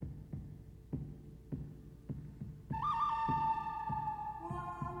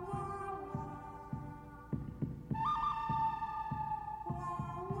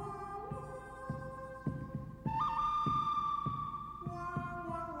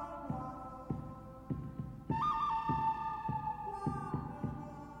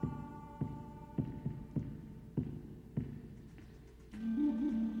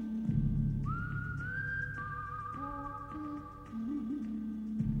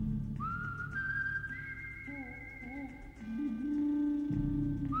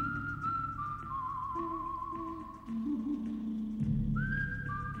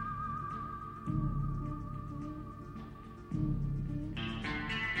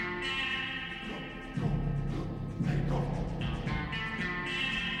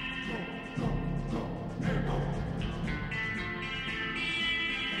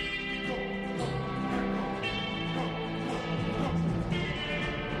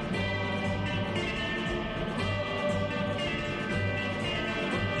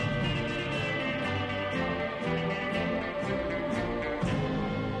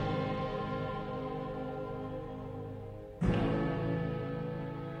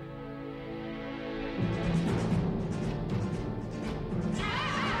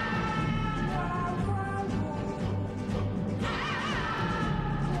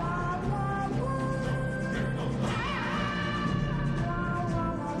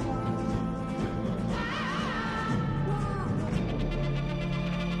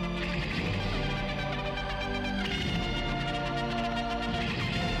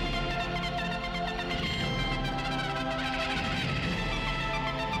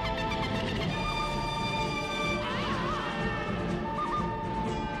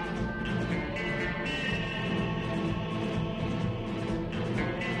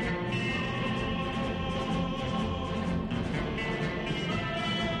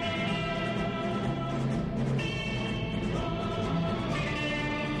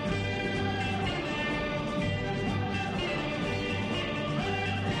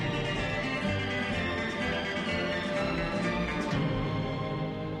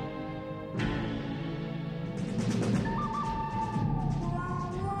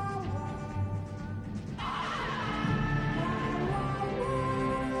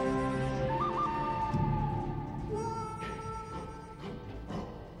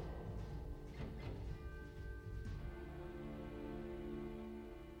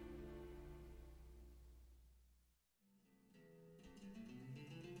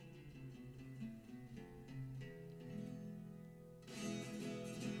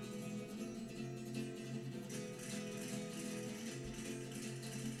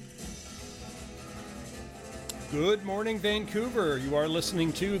Good morning, Vancouver. You are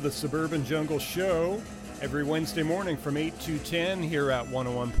listening to the Suburban Jungle Show every Wednesday morning from 8 to 10 here at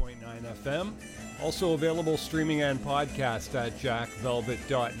 101.9 FM. Also available streaming and podcast at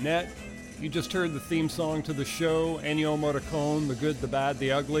jackvelvet.net. You just heard the theme song to the show, Ennio Morricone, The Good, the Bad,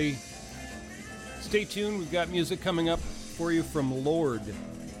 the Ugly. Stay tuned, we've got music coming up for you from Lord.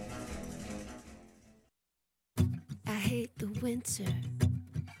 I hate the winter,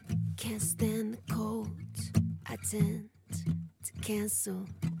 can't stand the cold. I tend to cancel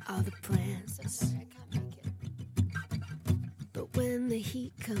all the plans. So sorry, I can't make it. But when the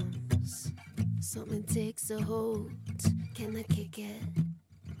heat comes, something takes a hold. Can I kick it?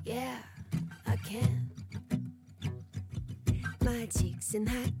 Yeah, I can. My cheeks in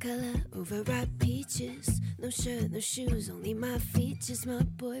hot color, overripe peaches. No shirt, no shoes, only my features. My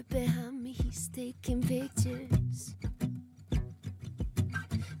boy behind me, he's taking pictures.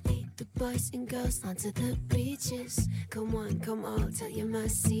 Boys and girls onto the beaches. Come on, come on, tell you my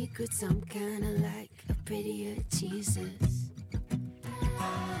secrets. I'm kinda like a prettier Jesus.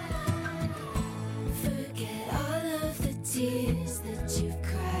 Forget all of the tears that you've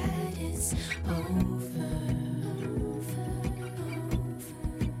cried. It's over.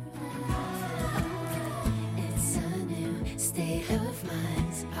 It's a new state of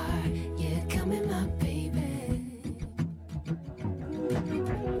mind. Are you coming, my baby?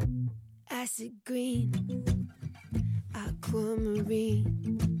 Acid green,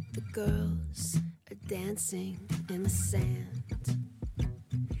 aquamarine. The girls are dancing in the sand,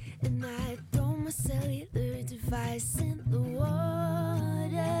 and I throw my cellular device in the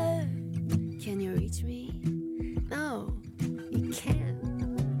water. Can you reach me? No, you can't.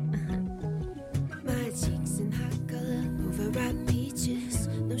 My cheeks in hot color, overripe peaches.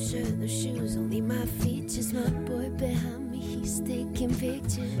 No shirt, no shoes, only my features. My boy behind me, he's taking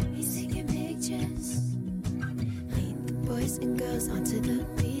pictures. He's taking pictures. Lead the boys and girls onto the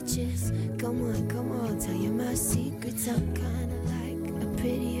beaches. Come on, tell you my secrets. I'm kinda like a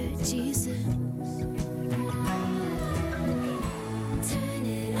prettier Jesus. Turn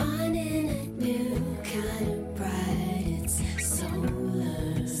it on in a new kind of bright. It's solar.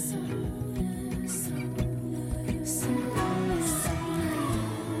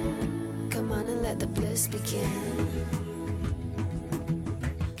 Come on and let the bliss begin.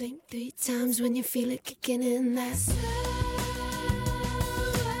 Blink 3 times when you feel it kicking in. That's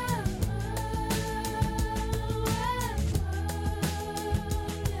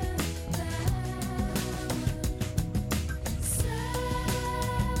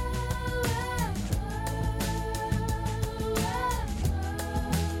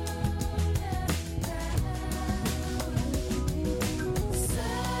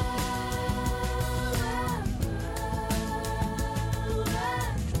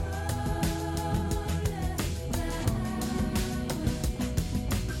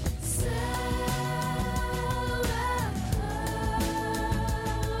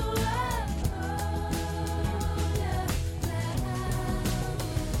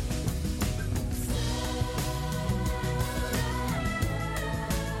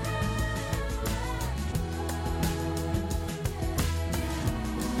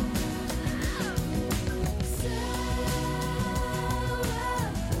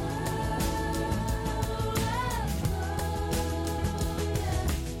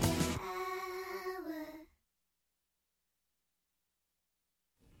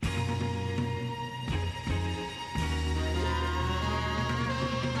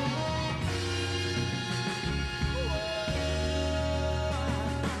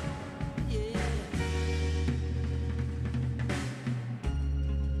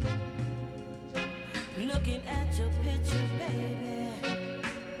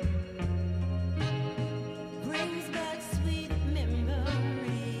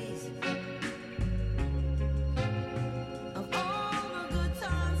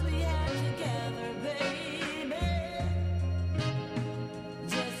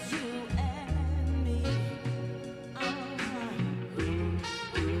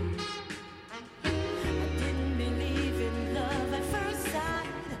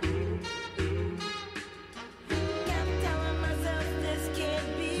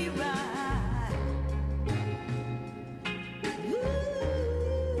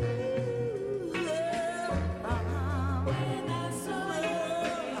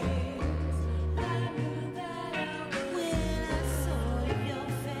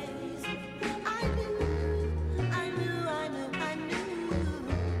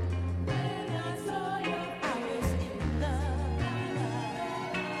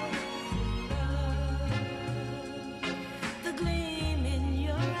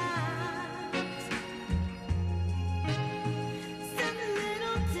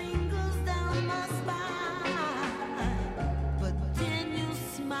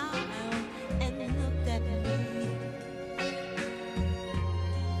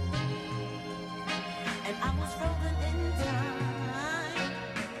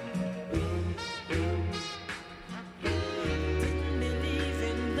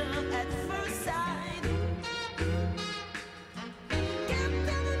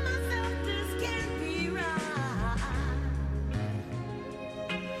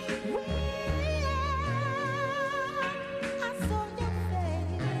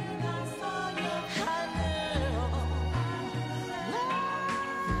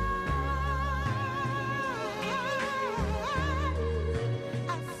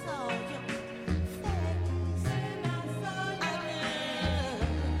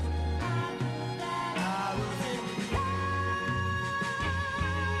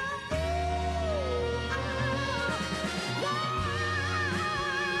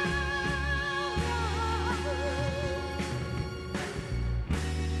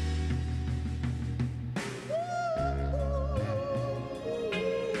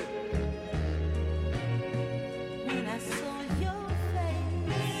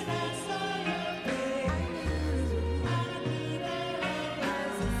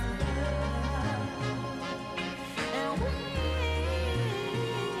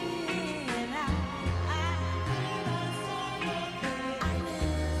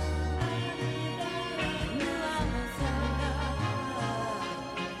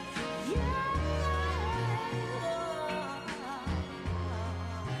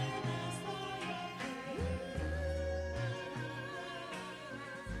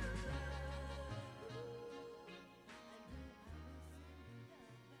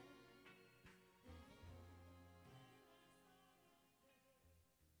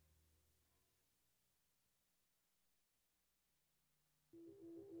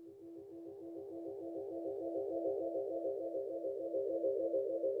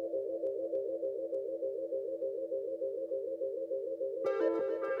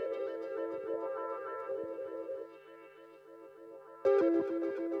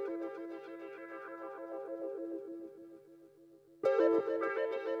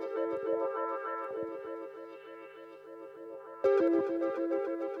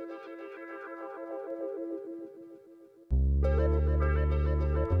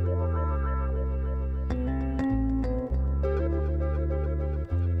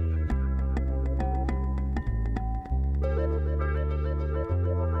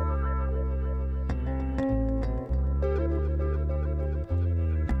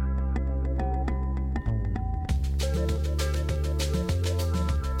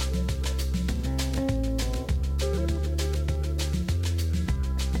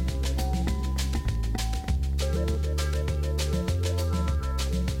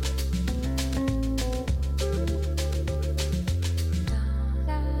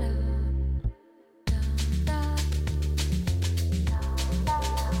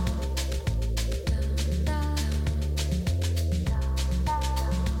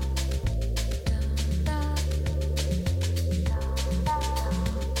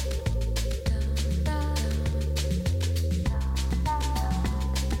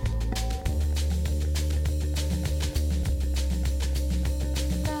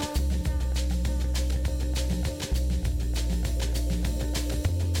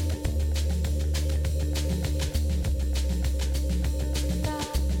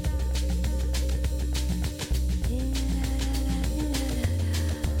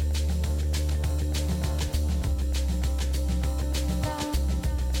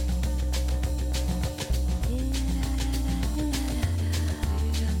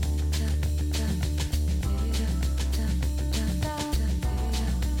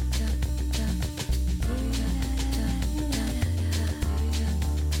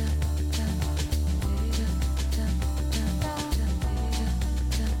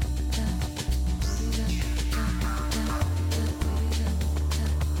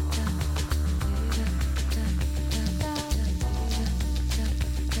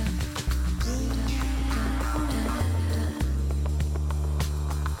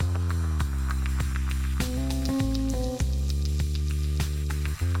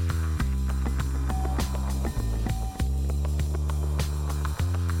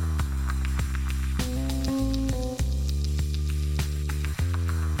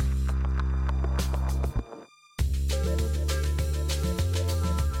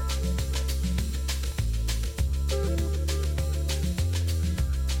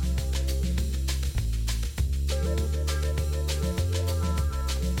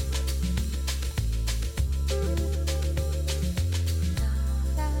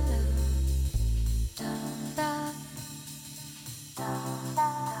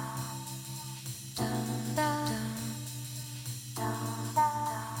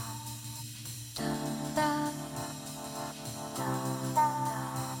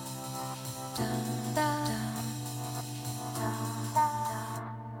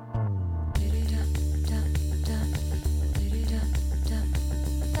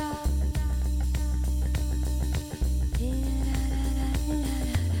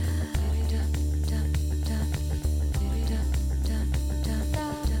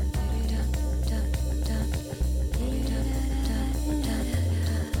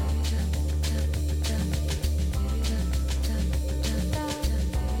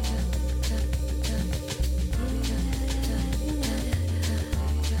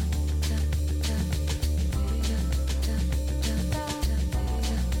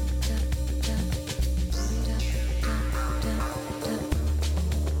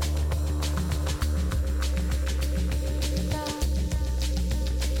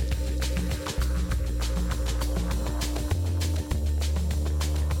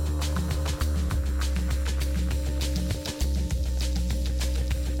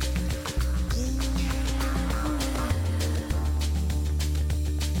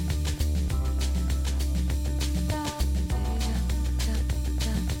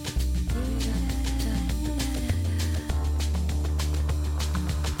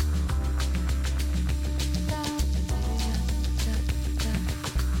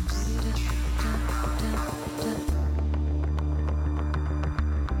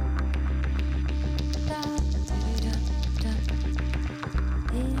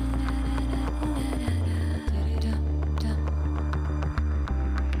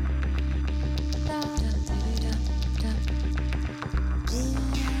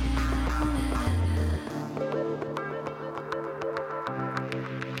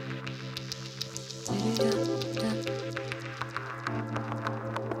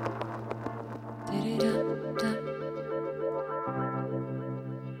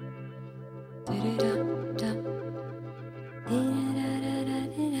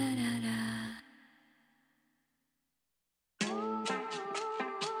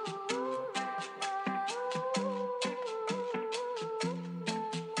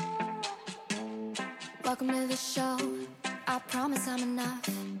Welcome to the show. I promise I'm enough.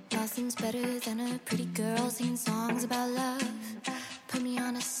 Nothing's better than a pretty girl singing songs about love. Put me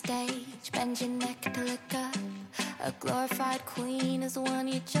on a stage, bend your neck to look up. A glorified queen is the one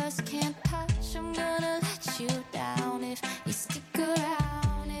you just can't touch. I'm gonna let you down if you stick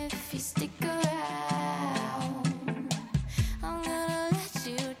around. If you stick around, I'm gonna let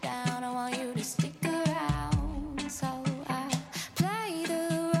you down. I want you to stick around. So I play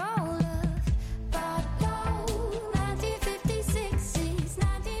the role of Bottle 1956's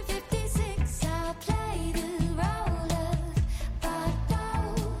 1956. I'll play the role of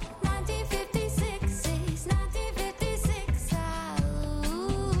Bottle 1956's 1956.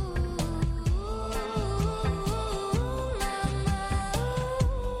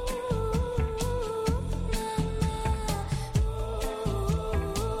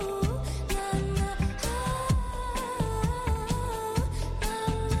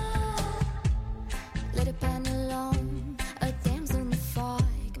 Lit up and alone, a damsel in the fog.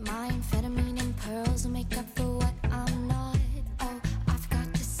 My amphetamine and pearls will make up for what I'm not. Oh, I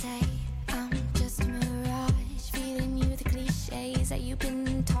forgot to say, I'm just a mirage, feeding you the cliches that you've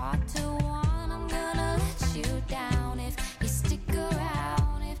been taught to want. I'm gonna let you down if you stick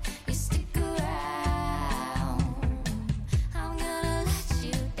around. If you stick around, I'm gonna let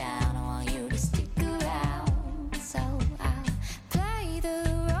you down. I want you to stick around. So I'll play the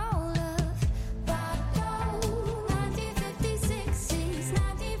role of Bottle 1956's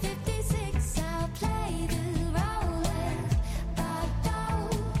 1956. I'll play the role of Bottle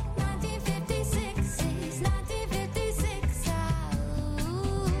 1956's 1956.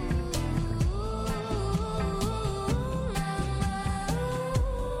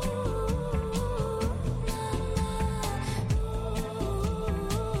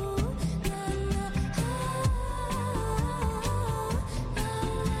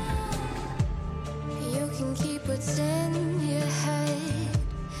 You can keep what's in your head,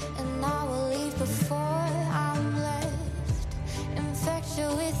 and I will leave before I'm left. Infect you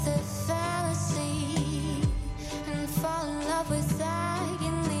with a fantasy and fall in love with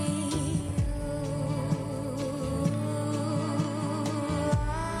agony.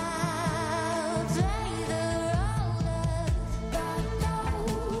 I'll play the role of Bottle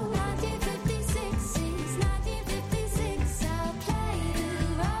 1956's 1956. I'll play the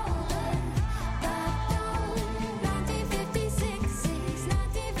role of Bottle 1956's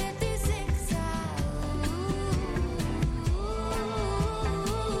 1956.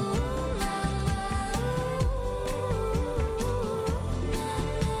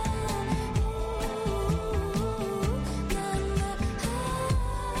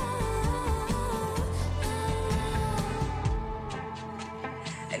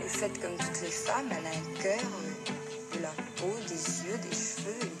 Elle est faite comme toutes les femmes, elle a un cœur, de la peau, des yeux, des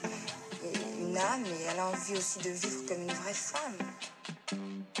cheveux, et une âme, et elle a envie aussi de vivre comme une vraie femme.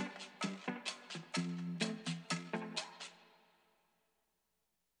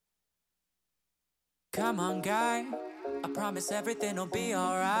 Come on, guy. I promise everything'll be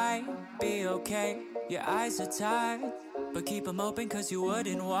alright. Be okay. Your eyes are tired, but keep them open cause you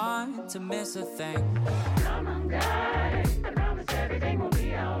wouldn't want to miss a thing. Come on, guy. I promise everything will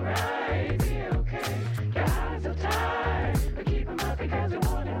be alright. Be okay. Your eyes are tired, but keep them up because you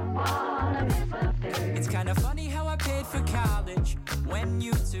wouldn't want to miss a thing. It's kind of funny how I paid for college when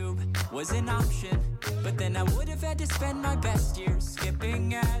YouTube was an option, but then I would have had to spend my best years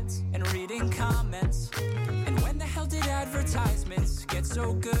skipping ads and reading comments. And when the hell did advertisements get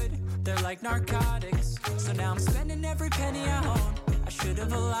so good? They're like narcotics. So now I'm spending every penny I own I should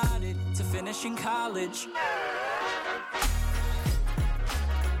have allotted to finishing college.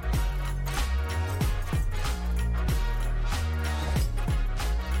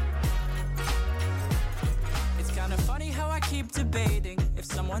 It's kind of funny how I keep debating if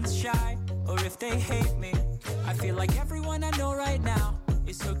someone's shy or if they hate me. I feel like everyone I know right now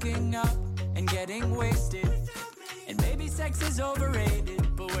is hooking up and getting wasted. And maybe sex is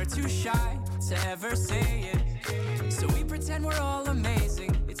overrated, but we're too shy to ever say it. So we pretend we're all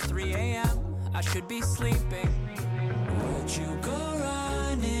amazing. It's 3 a.m., I should be sleeping. Would you go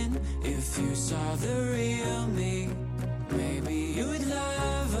running if you saw the real me? Maybe you'd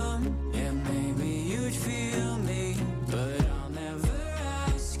love him, and maybe you'd feel me. But I'll never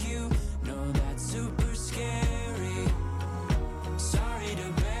ask you, no, that's super scary. Sorry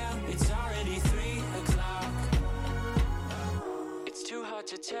to bail, it's already 3 o'clock. It's too hard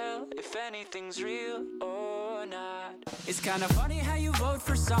to tell if anything's real or not. It's kind of funny how you vote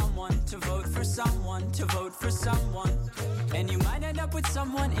for someone, to vote for someone, to vote for someone. And you might end up with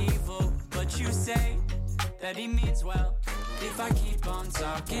someone evil, but you say that he means well. If I keep on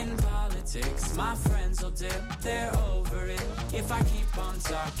talking politics, my friends will dip, they're over it. If I keep on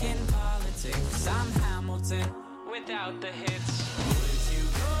talking politics, I'm Hamilton without the hits. Would you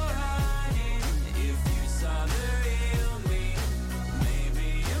go hiding if you saw the real me? Maybe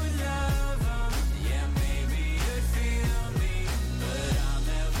you'd love them, yeah, maybe you'd feel me. But I'll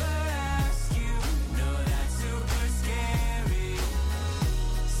never ask you, no, that's super scary.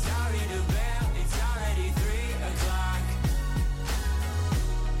 Sorry to bail, it's already 3 o'clock.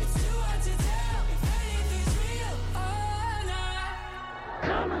 It's too hard to tell if anything's real or not.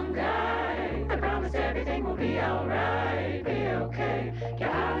 Come on, guy, I promise everything will be alright, be okay. Your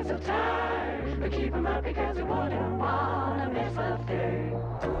eyes are tired, but keep them up because we wouldn't wanna miss a thing.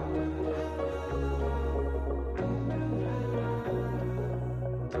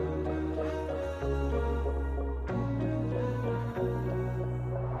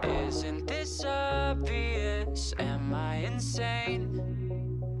 Isn't this obvious? Am I insane?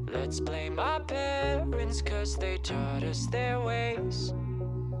 Let's blame our parents 'cause they taught us their ways.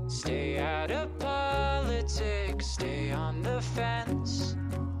 Stay out of politics, stay on the fence.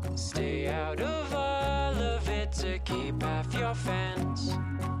 Stay out of all of it to keep half your fans.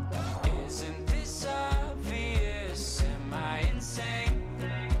 Isn't this obvious? Am I insane?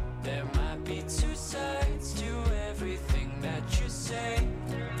 There might be 2 sides to everything that you say.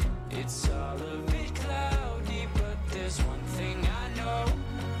 It's all a bit cloudy, but there's one thing I know,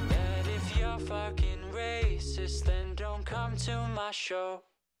 that if you're fucking racist, then don't come to my show.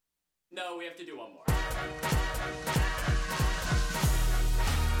 No, we have to do one more.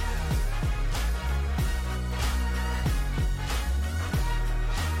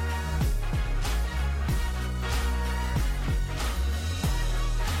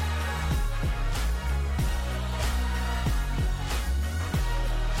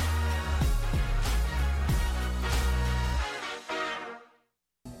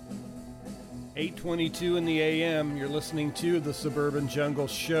 8:22 in the AM, you're listening to the Suburban Jungle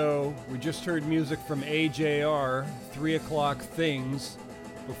Show. We just heard music from AJR, 3 O'Clock Things.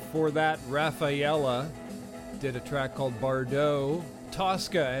 Before that, Rafaela did a track called Bardot.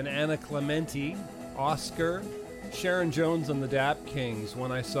 Tosca and Anna Clementi, Oscar, Sharon Jones and the Dap Kings,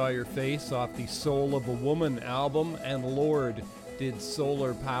 When I Saw Your Face, off the Soul of a Woman album, and Lord did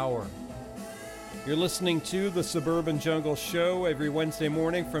Solar Power. You're listening to the Suburban Jungle Show every Wednesday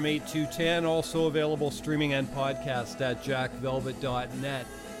morning from 8 to 10, also available streaming and podcast at jackvelvet.net.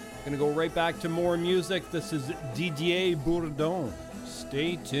 Going to go right back to more music. This is Didier Bourdon.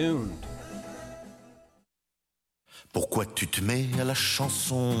 Stay tuned. Pourquoi tu te mets à la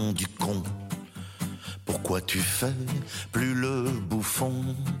chanson du con? Pourquoi tu fais plus le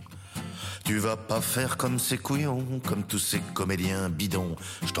bouffon? Tu vas pas faire comme ces couillons, comme tous ces comédiens bidons.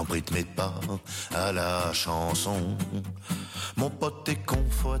 Je t'en prie, te mets pas à la chanson. Mon pote est con,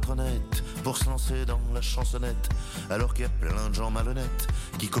 faut être honnête, pour se lancer dans la chansonnette, alors qu'il y a plein de gens malhonnêtes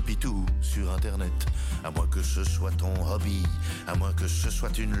qui copient tout sur internet. À moins que ce soit ton hobby, à moins que ce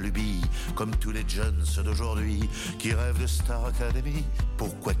soit une lubie, comme tous les jeunes ceux d'aujourd'hui qui rêvent de Star Academy.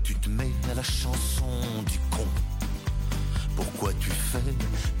 Pourquoi tu te mets à la chanson du con? Pourquoi tu fais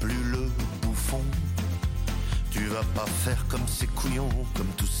plus le bouffon? Tu vas pas faire comme ces couillons, comme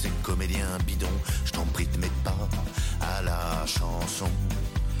tous ces comédiens bidons. Je t'en prie, te mets pas à la chanson.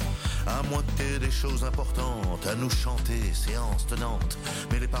 À moins que t'aies des choses importantes à nous chanter, séance tenante.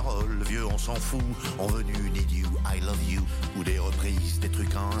 Mais les paroles, vieux, on s'en fout. On veut du Need You, I Love You, ou des reprises, des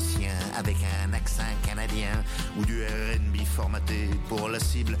trucs anciens avec un accent canadien, ou du R&B formaté pour la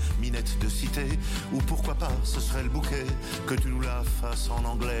cible minette de cité. Ou pourquoi pas, ce serait le bouquet, que tu nous la fasses en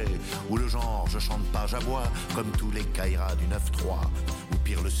anglais, ou le genre je chante pas, j'aboie, comme tous les Kairas du 9-3. Ou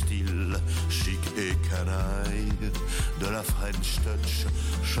pire le style, chic et canaille, de la French Touch,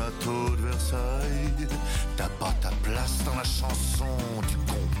 château de Versailles. T'as pas ta place dans la chanson du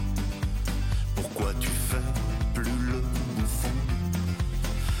con. Pourquoi tu fais plus le bouffon?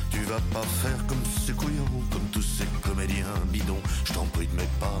 Tu vas pas faire comme ces couillons, comme tous ces comédiens bidons. Je t'en prie, te mets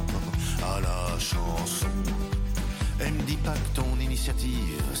pas à la chanson. Et me dis pas que ton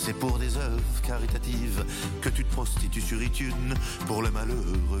initiative, c'est pour des œuvres caritatives, que tu te prostitues sur iTunes pour le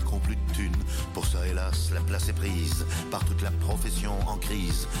malheureux qui ont plus de thunes. Pour ça, hélas, la place est prise par toute la profession en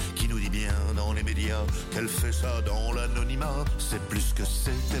crise, qui nous dit bien dans les médias qu'elle fait ça dans l'anonymat. C'est plus que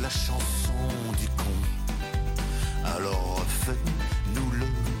c'était la chanson du con. Alors fais-nous le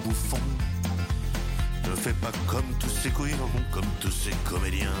bouffon. Ne fais pas comme tous ces couillons, comme tous ces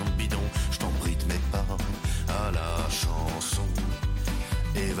comédiens bidons. Je t'en prie, te mets pas à la chanson.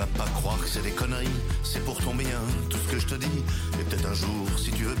 Et va pas croire que c'est des conneries, c'est pour ton bien, tout ce que je te dis. Et peut-être un jour,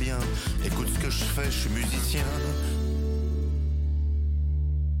 si tu veux bien, écoute ce que je fais, je suis musicien.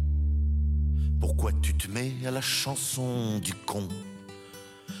 Pourquoi tu te mets à la chanson du con?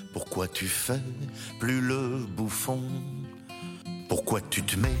 Pourquoi tu fais plus le bouffon? Pourquoi tu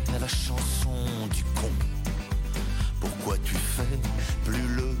te mets à la chanson du con? Pourquoi tu fais plus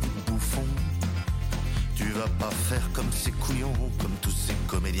le bouffon? Tu vas pas faire comme ces couillons, comme tous ces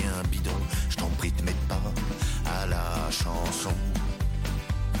comédiens bidons. Je t'en prie, te mets pas à la chanson.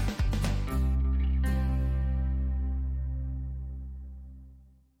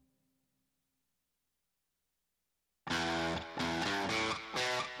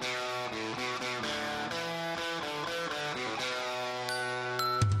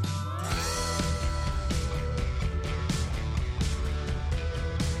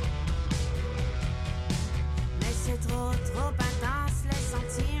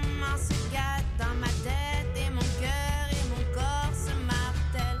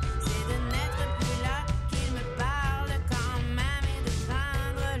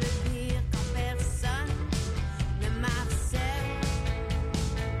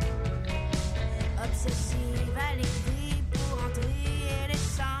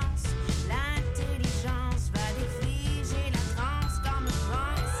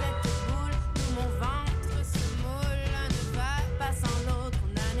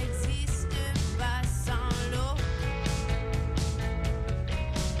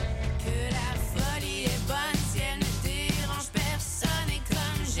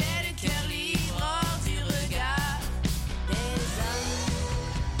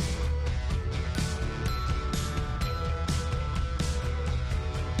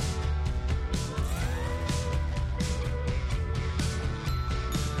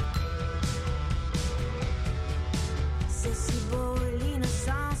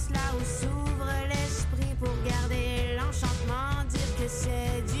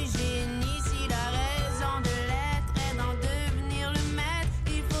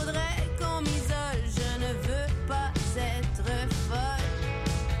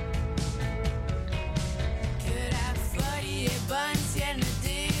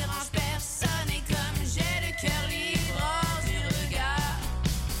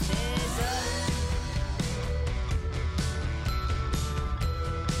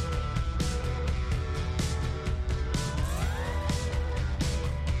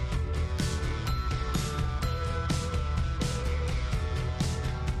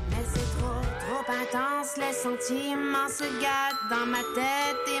 Les sentiments se gâtent dans ma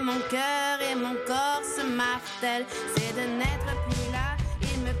tête et mon cœur et mon corps se martèlent. C'est de n'être plus là,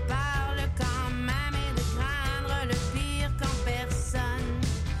 il me parle quand même et de craindre le pire quand personne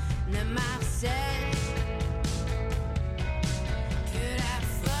ne m'harcèle. Que la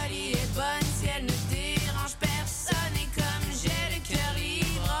folie est bonne si elle ne dérange personne et comme j'ai le cœur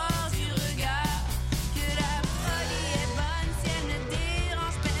libre hors du regard. Que la folie est bonne si elle ne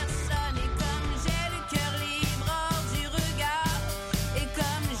dérange personne et comme j'ai le cœur libre hors du regard. Et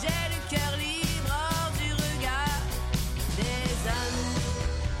comme j'ai le cœur libre hors du regard des hommes.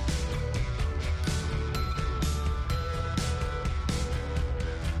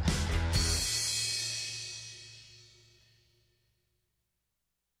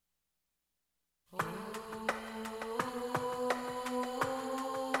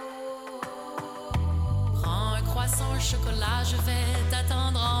 Prends un croissant, un chocolat, je vais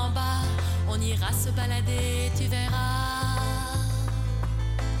t'attendre en bas. On ira se balader, tu verras.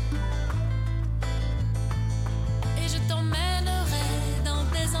 Et je t'emmènerai dans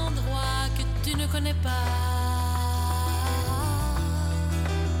des endroits que tu ne connais pas.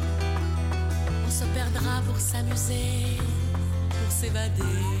 On se perdra pour s'amuser, pour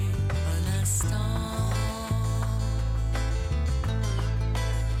s'évader un instant.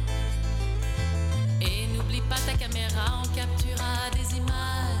 Et n'oublie pas ta caméra, on capturera des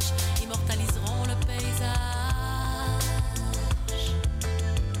images, immortaliseront le paysage.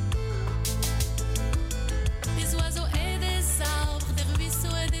 Des oiseaux et des arbres, des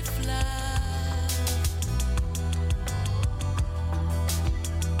ruisseaux et des fleurs.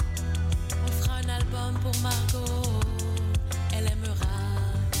 On fera un album pour Margot, elle aimera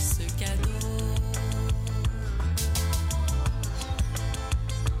ce cadeau.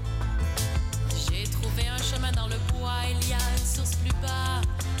 J'ai trouvé un chemin dans le bois, il y a une source plus bas,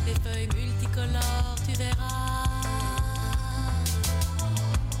 des feuilles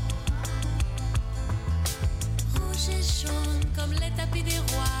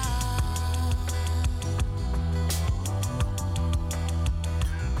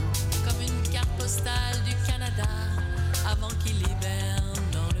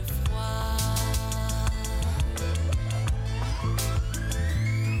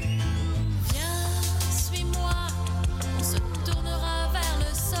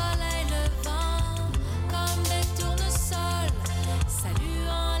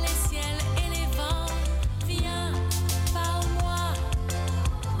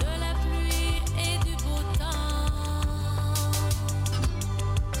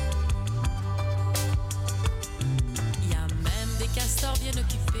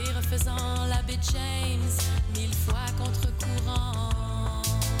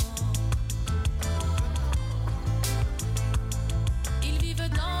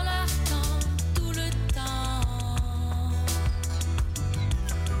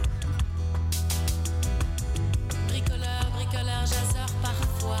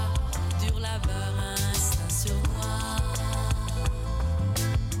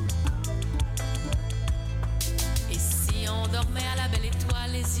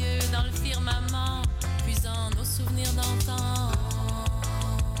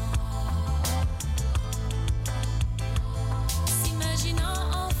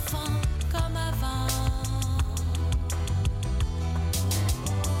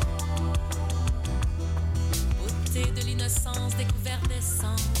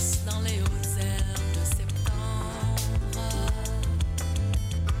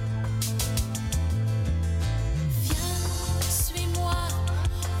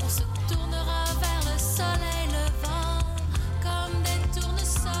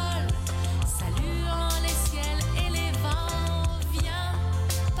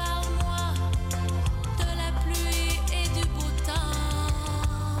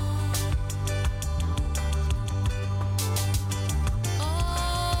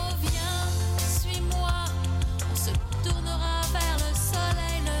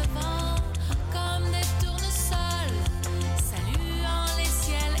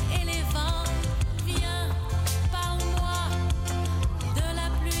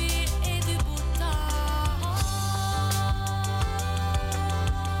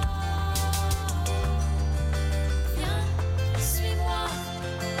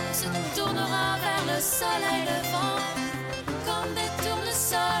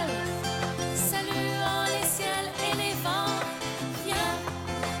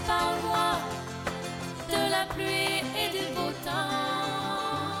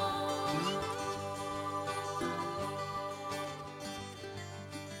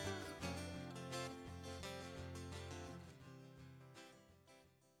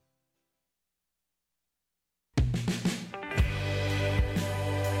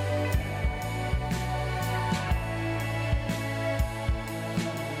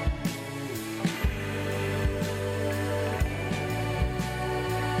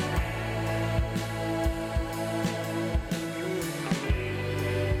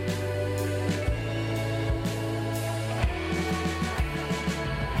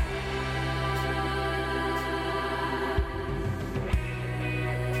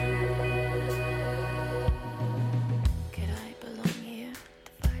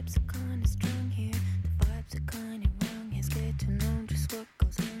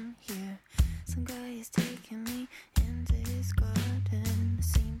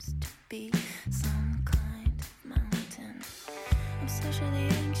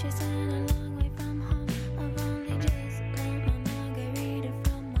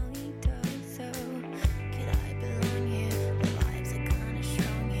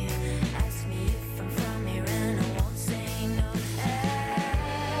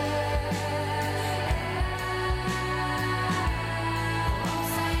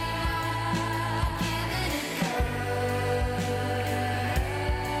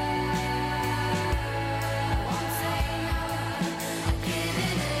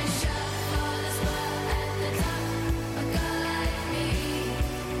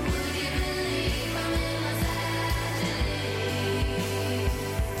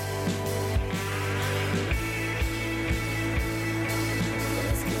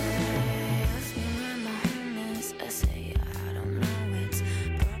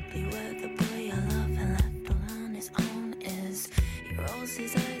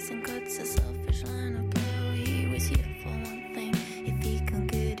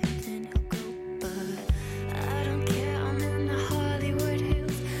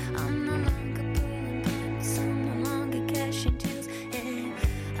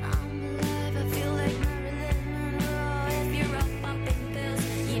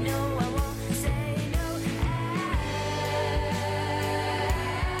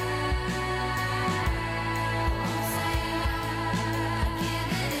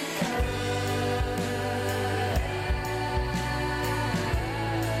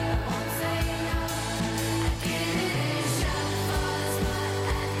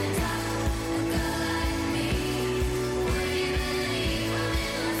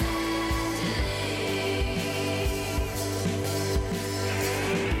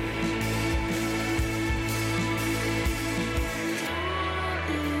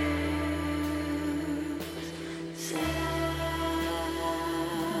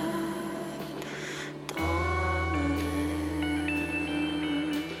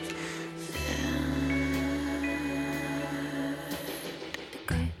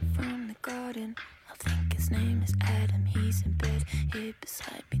name is Adam. He's in bed here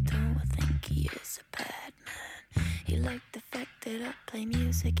beside me. Though I think he is a bad man. He liked the fact that I play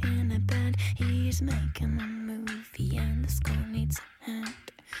music in a band. He's making a movie and the score needs a hand.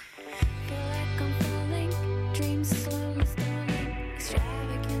 Feel like I'm falling, dreams slowly stalling.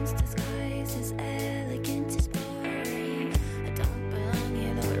 Extravagance disguises elegance is boring. I don't belong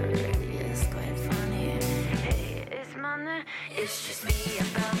here, though it really is quite funny. Hey, it's money, it's just me. I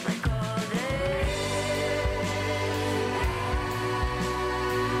felt like all day.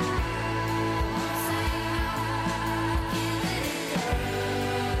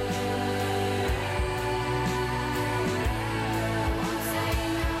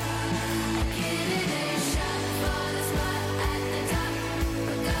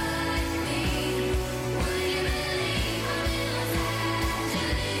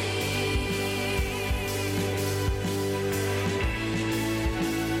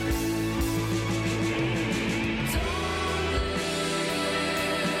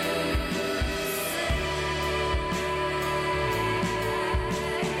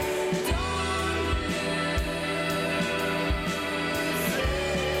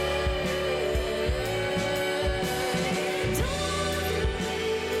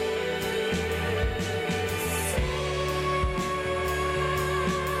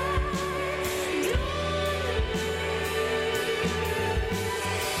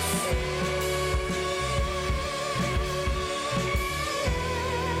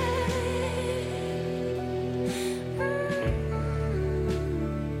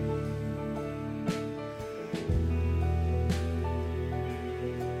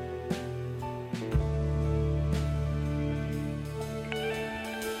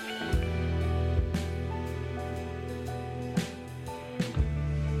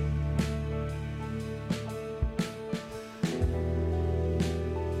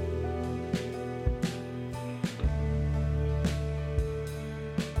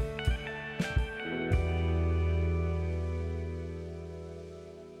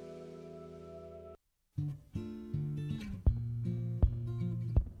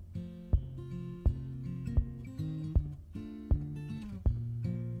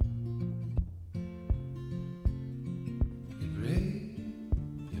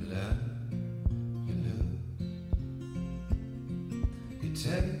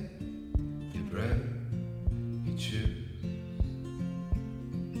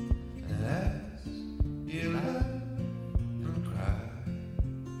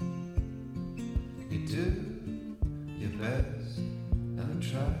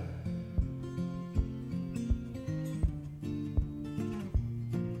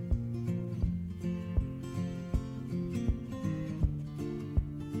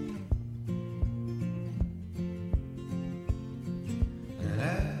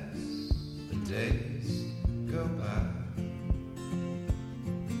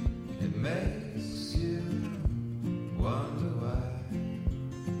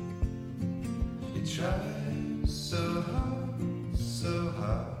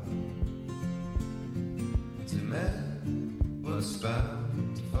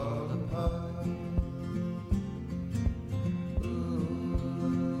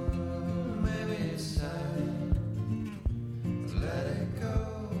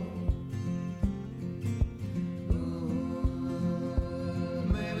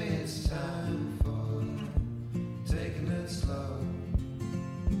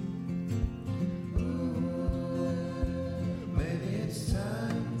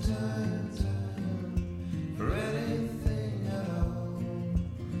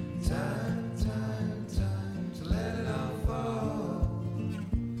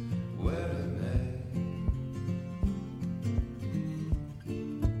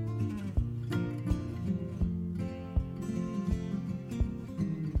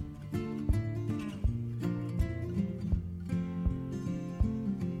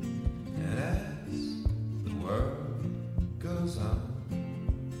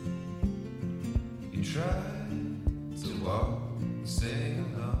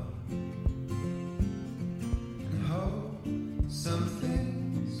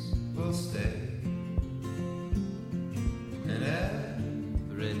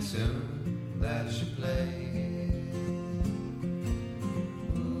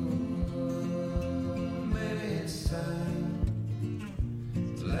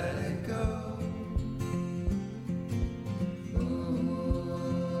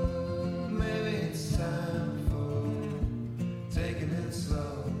 Slow.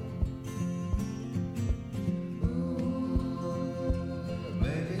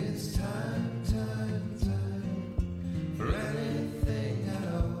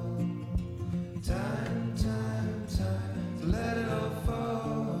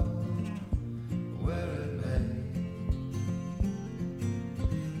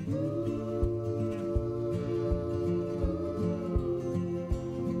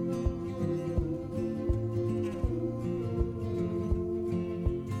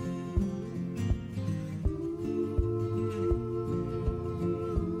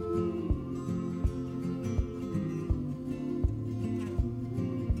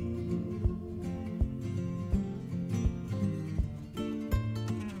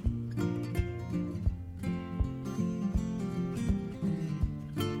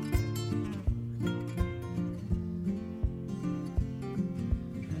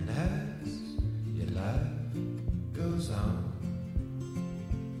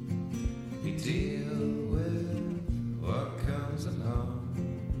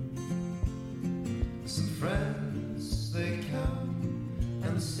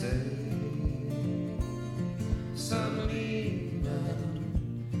 stay. Some leave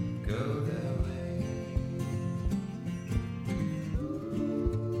and go their way.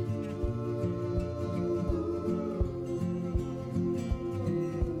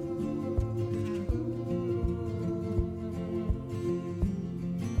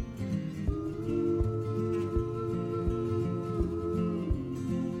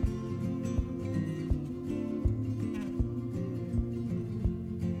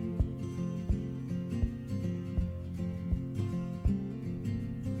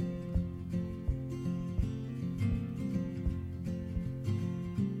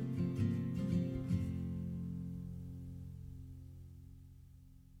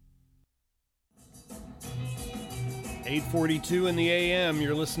 .42 in the AM,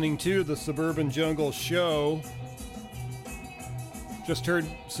 you're listening to the Suburban Jungle Show. Just heard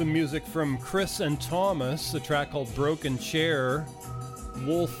some music from Chris and Thomas, a track called Broken Chair.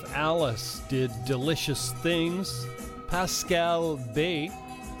 Wolf Alice did Delicious Things. Pascal Bay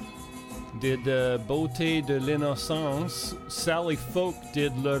did Beauté de l'Innocence. Sally Folk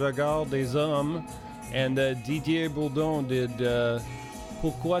did Le Regard des Hommes. And Didier Bourdon did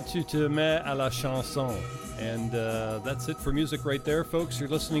Pourquoi tu te mets à la chanson. And that's it for music right there, folks. You're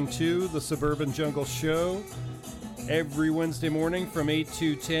listening to the Suburban Jungle Show every Wednesday morning from 8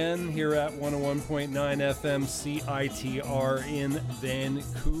 to 10 here at 101.9 FM CITR in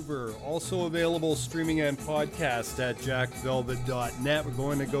Vancouver. Also available streaming and podcast at jackvelvet.net. We're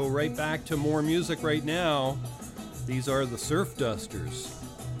going to go right back to more music right now. These are the Surf Dusters.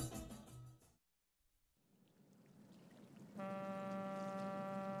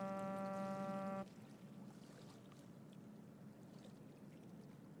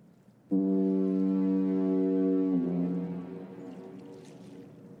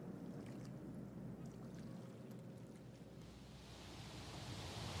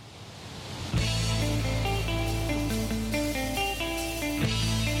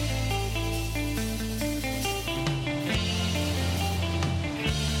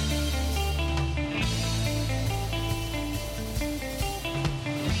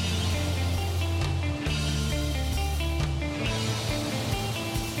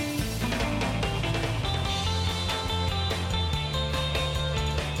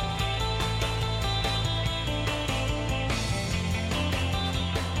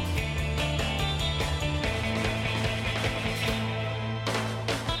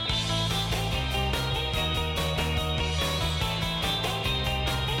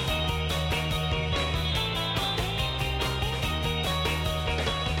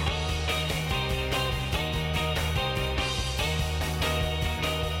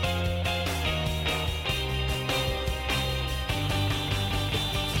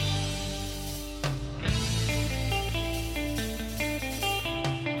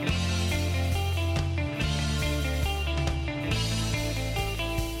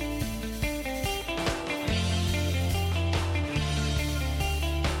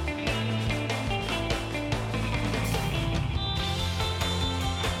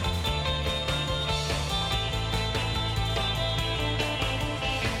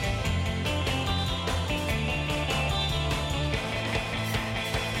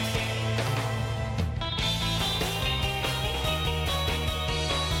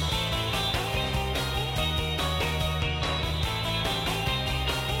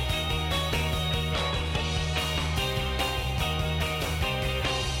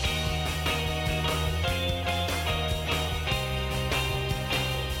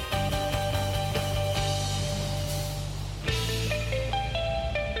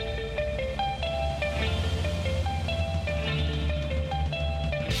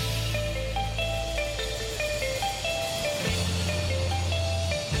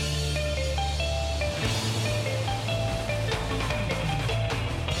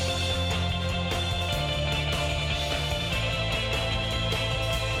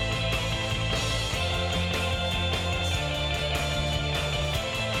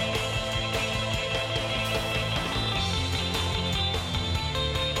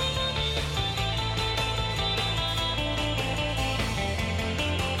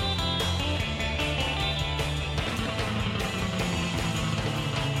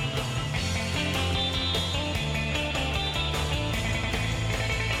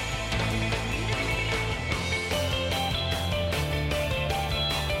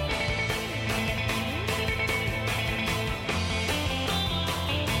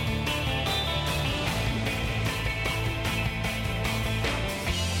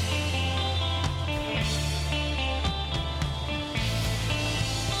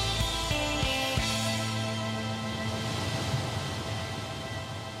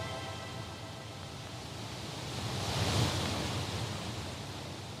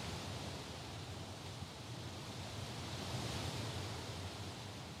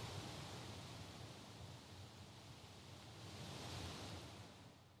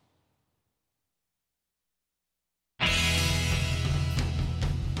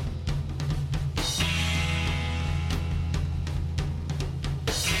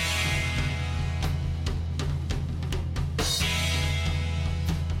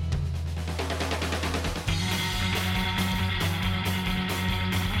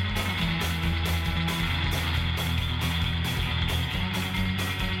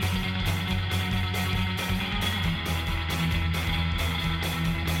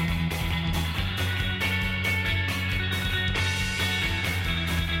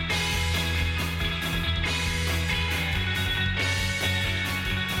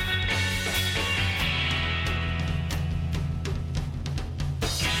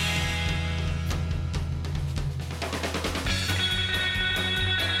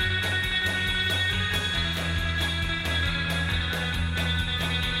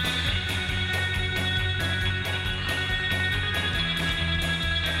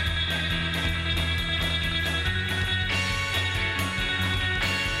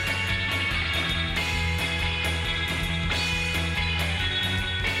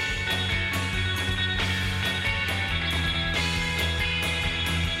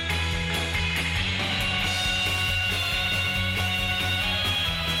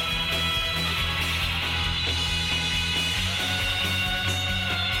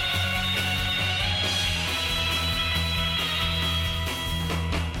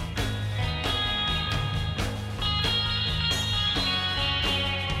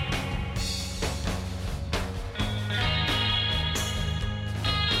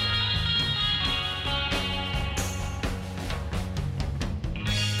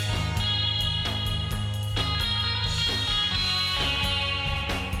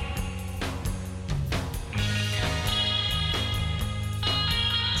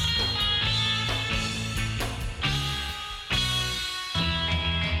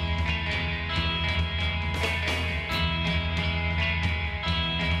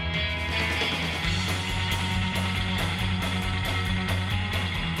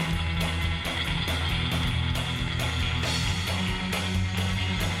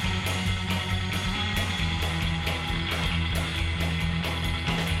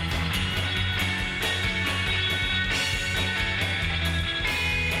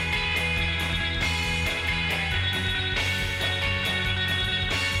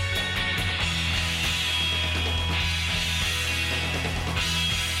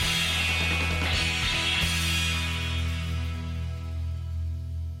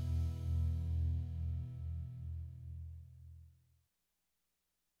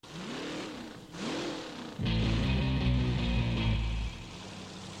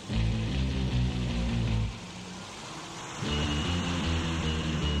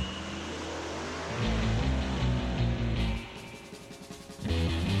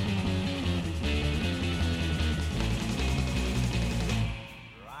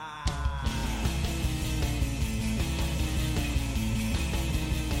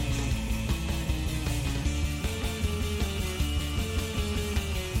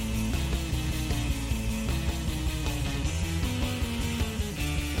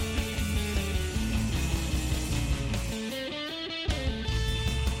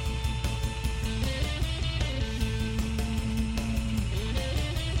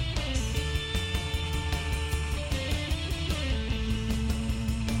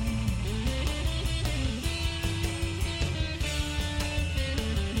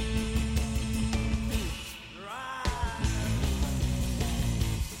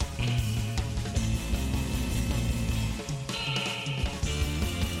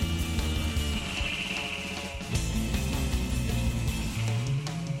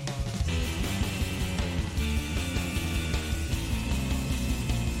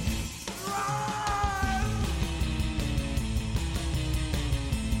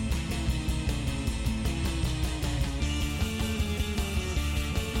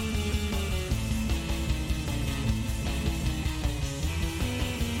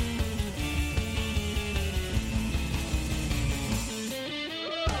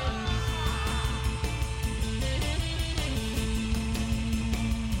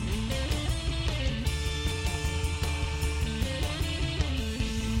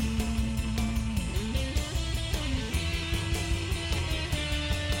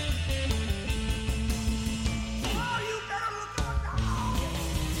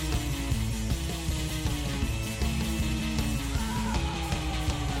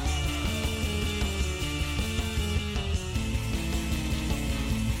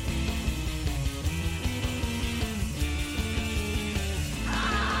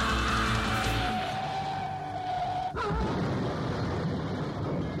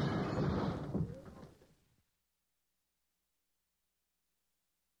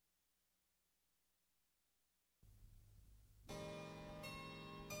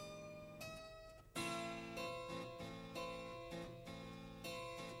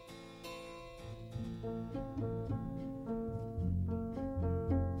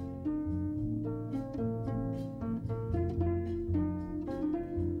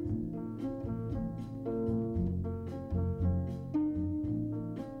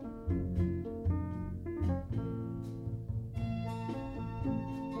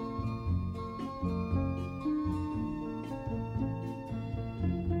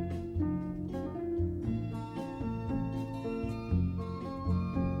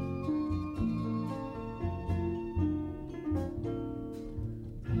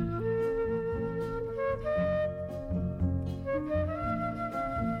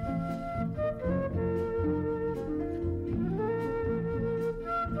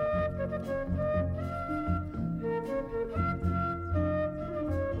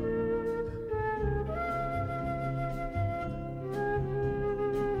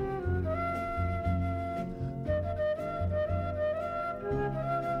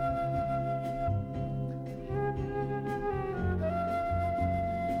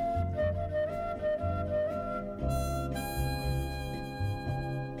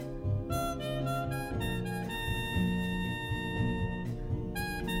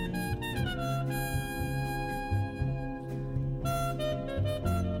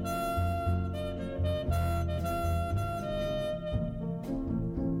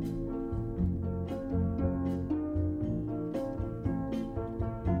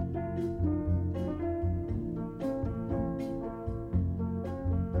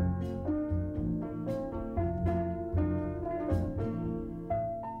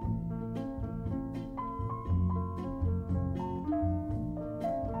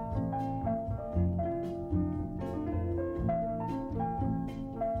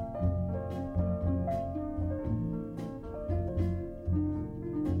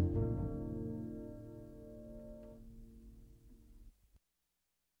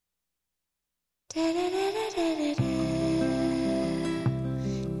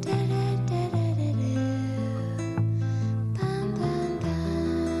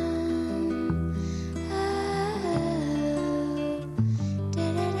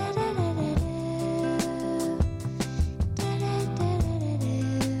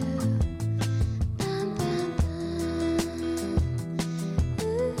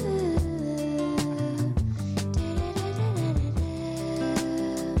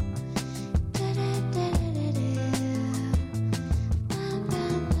 Da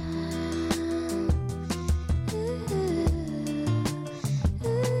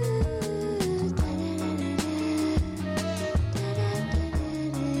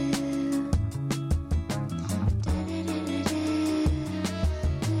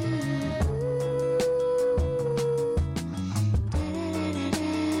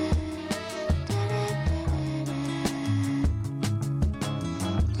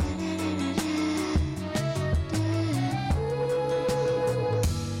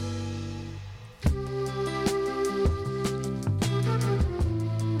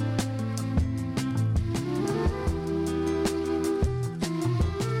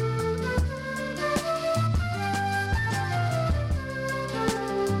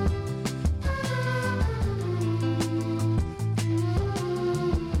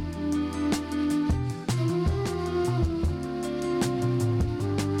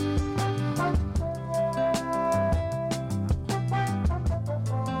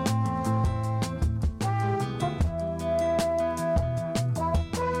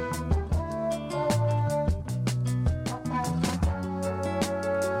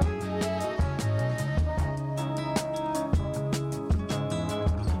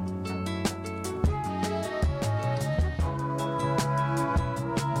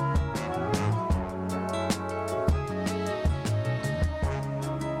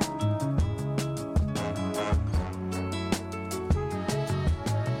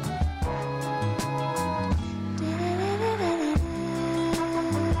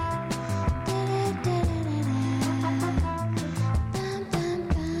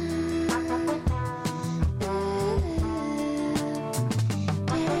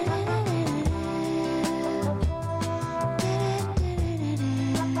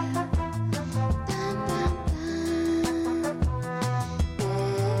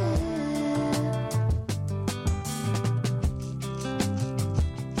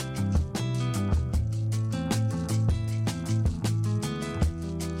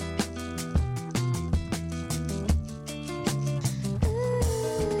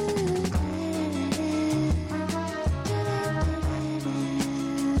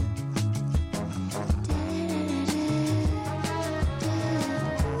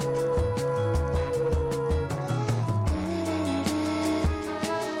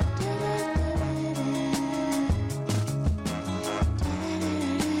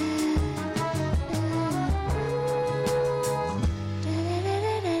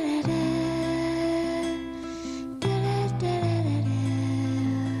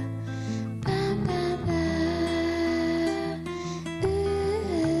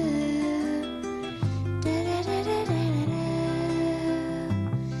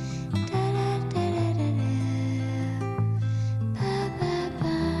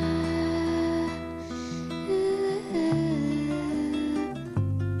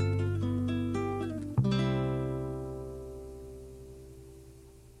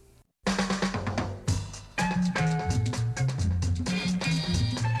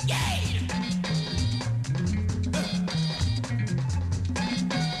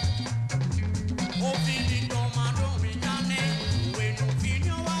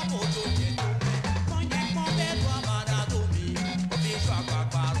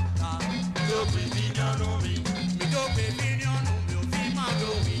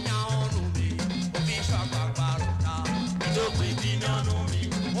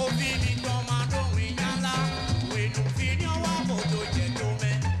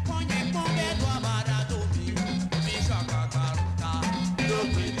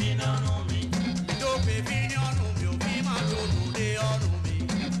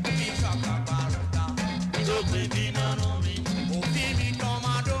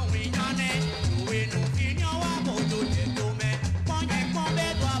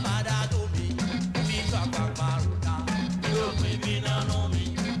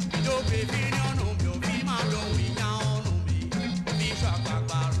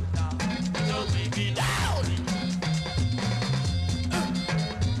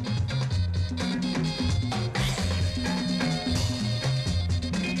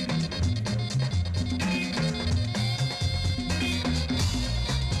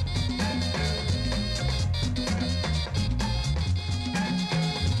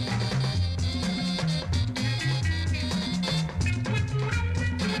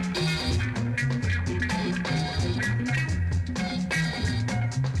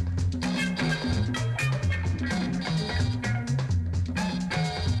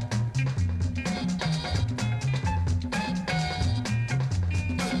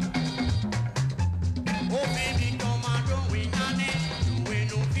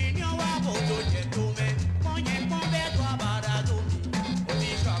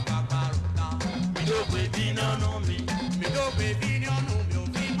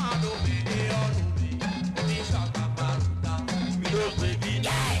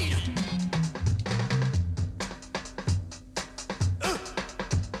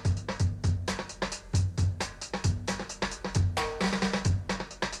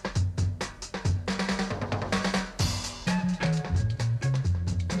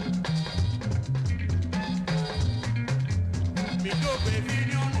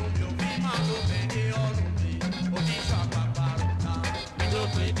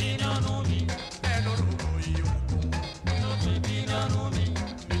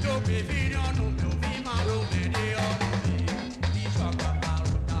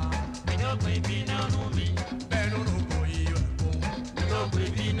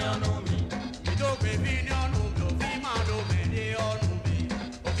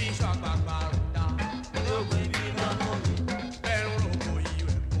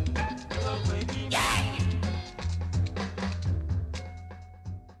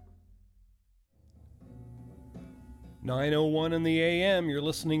 9:01 in the AM, you're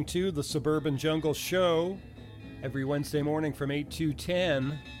listening to the Suburban Jungle Show every Wednesday morning from 8 to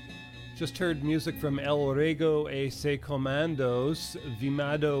 10. Just heard music from El Rego e Se Commandos,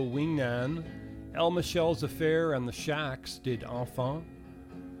 Vimado Wingnan, El Michel's Affair and the Shacks did Enfant.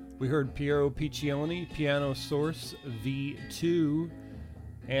 We heard Piero Piccioni, Piano Source V2,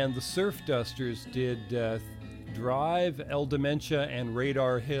 and the Surf Dusters did Drive, El Dementia, and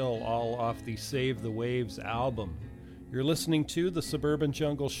Radar Hill, all off the Save the Waves album. You're listening to the Suburban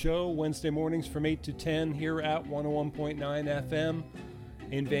Jungle Show, Wednesday mornings from 8 to 10 here at 101.9 FM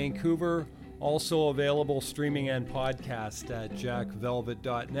in Vancouver. Also available streaming and podcast at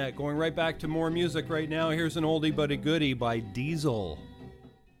jackvelvet.net. Going right back to more music right now. Here's an oldie but a goodie by Diesel.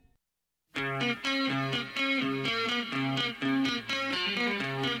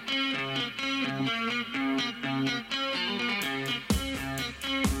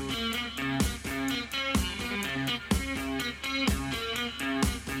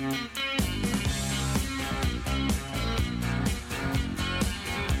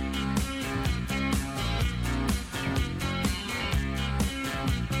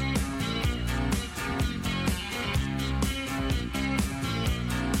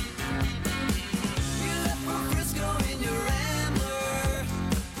 Frisco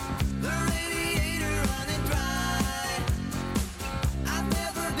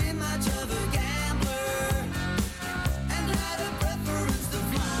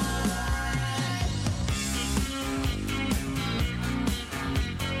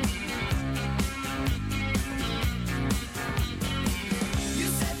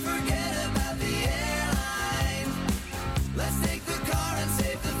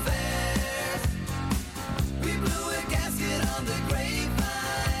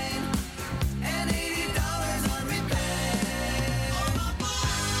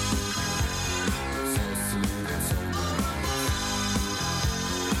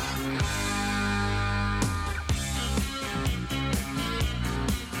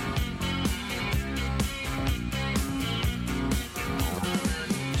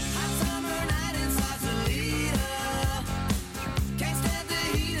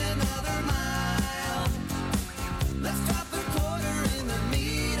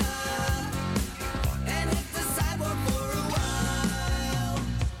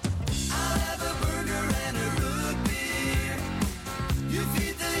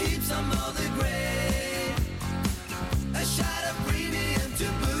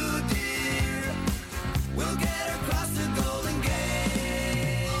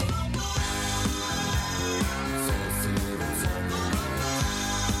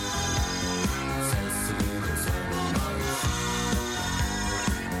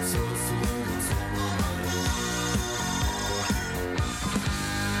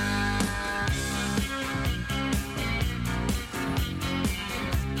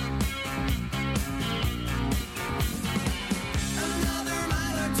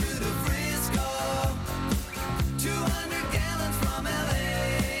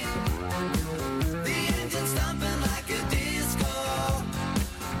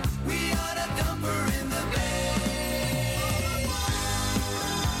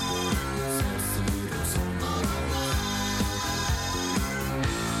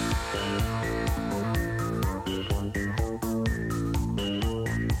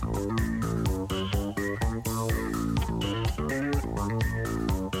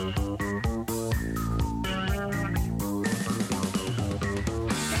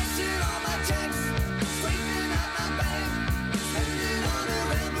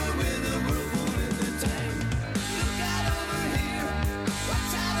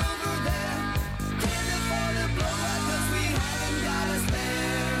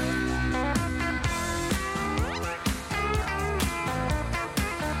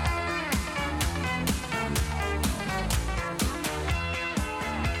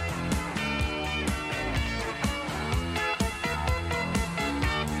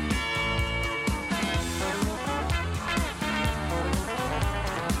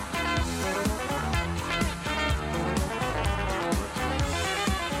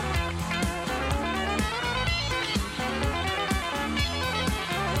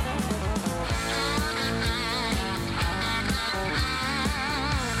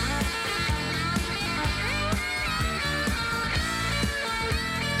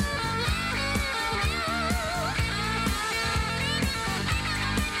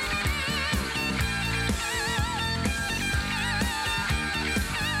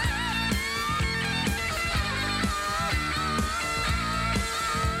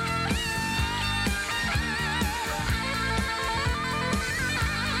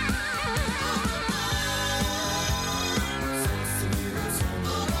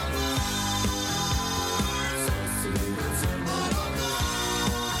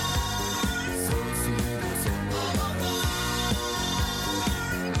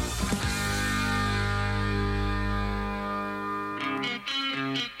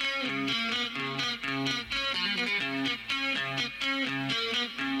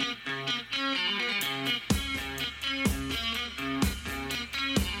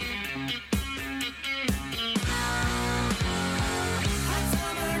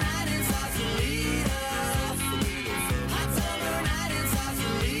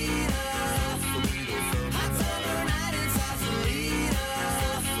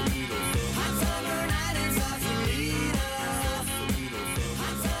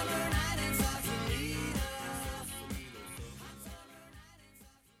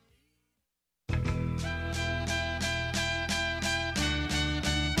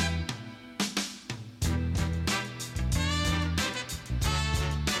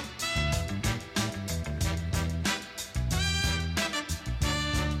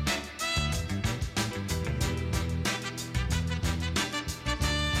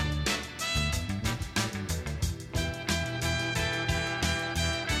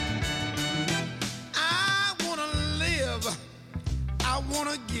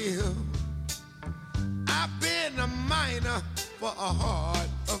a heart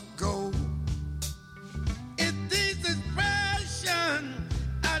of gold. It's these expressions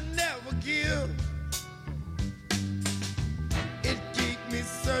I never give. It keep me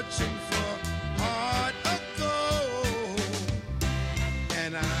searching for heart of gold,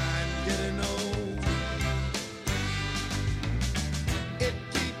 and I'm getting old. It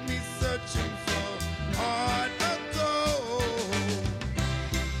keep me searching for heart of gold,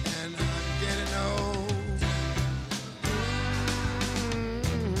 and I'm getting old.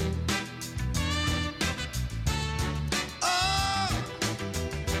 Oh,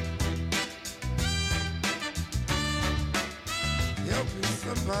 help me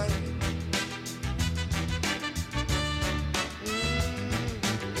somebody.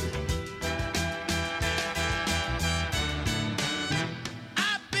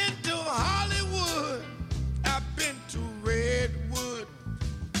 I've been to Hollywood, I've been to Redwood,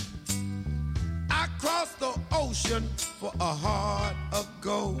 I crossed the ocean for a heart of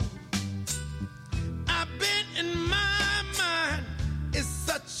gold. I've been in my mind, it's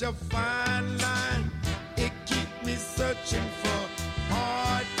such a fine line. It keeps me searching for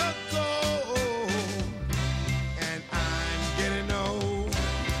heart of gold, and I'm getting old.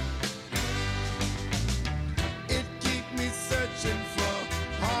 It keeps me searching for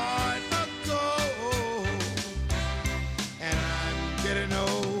heart of gold, and I'm getting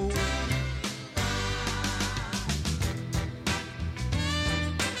old.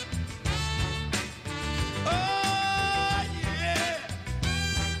 Oh yeah.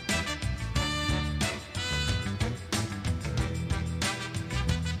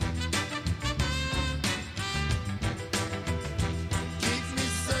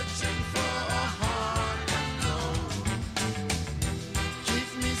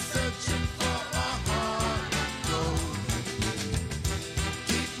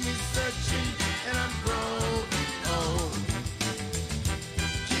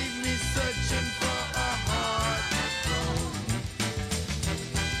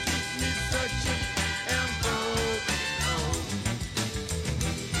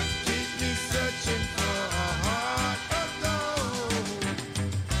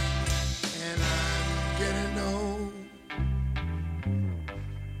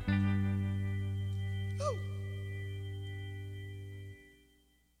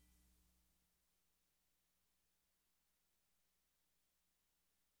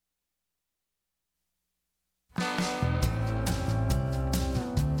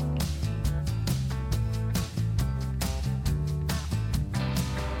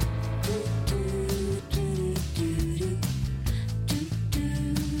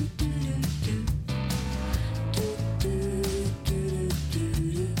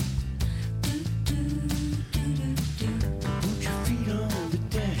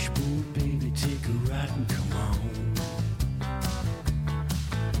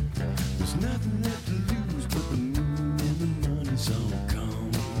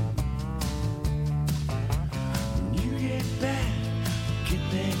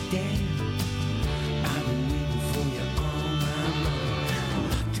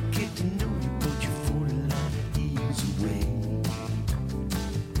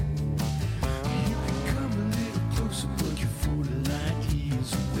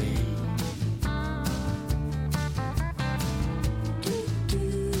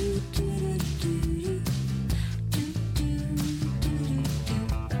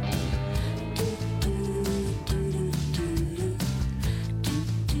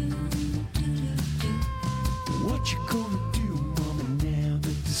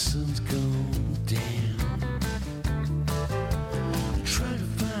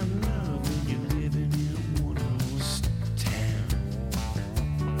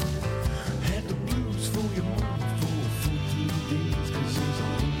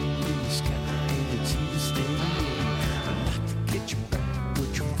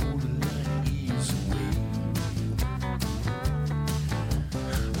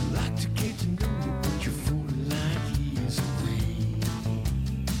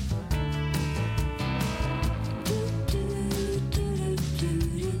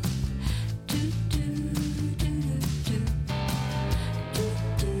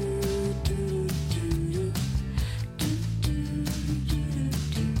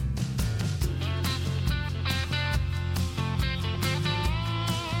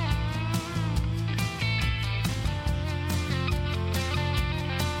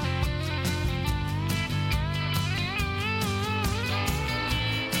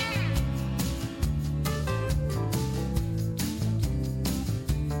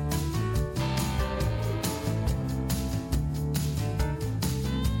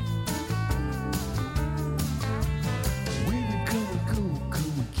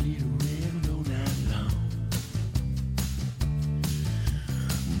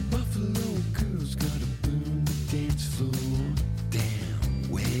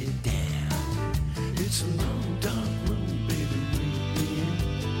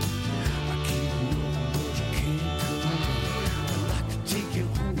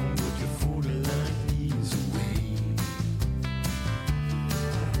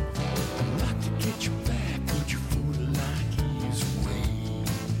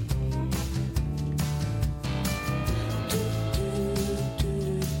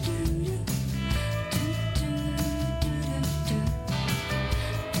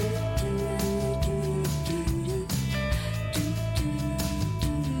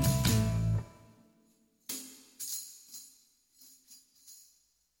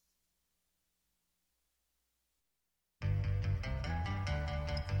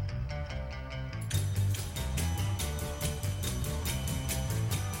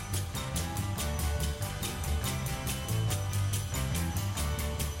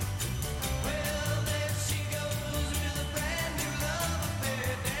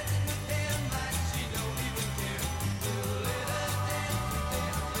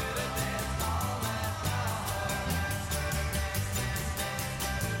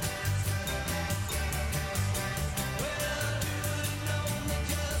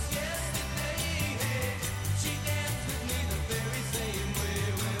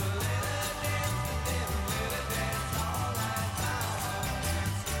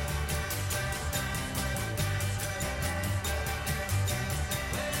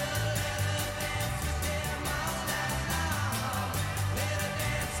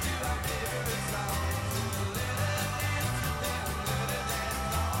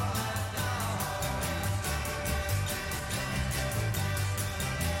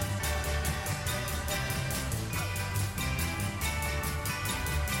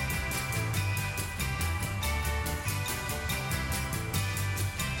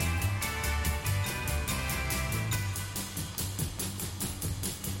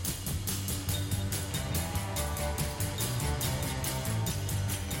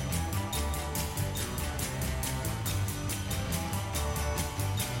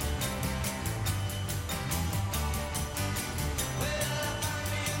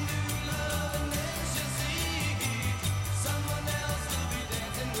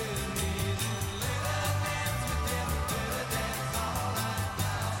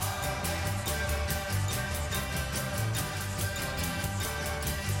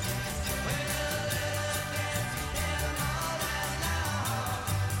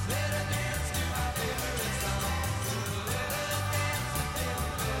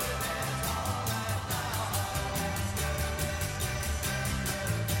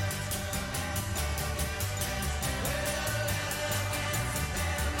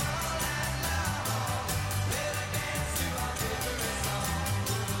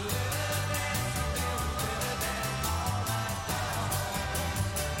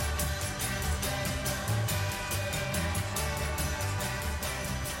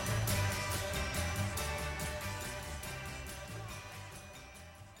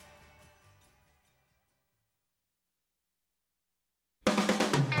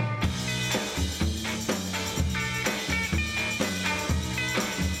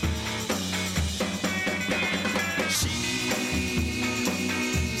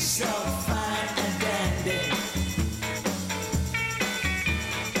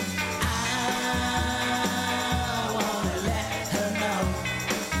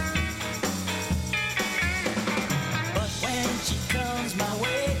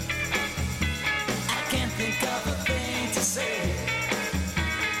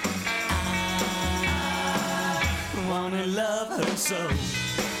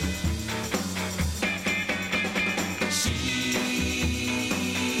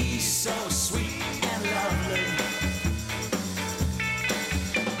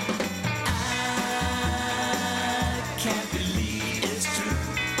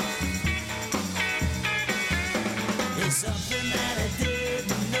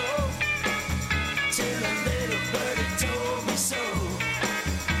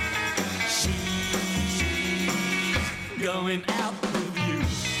 going out with you.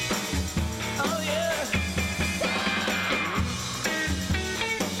 Oh yeah.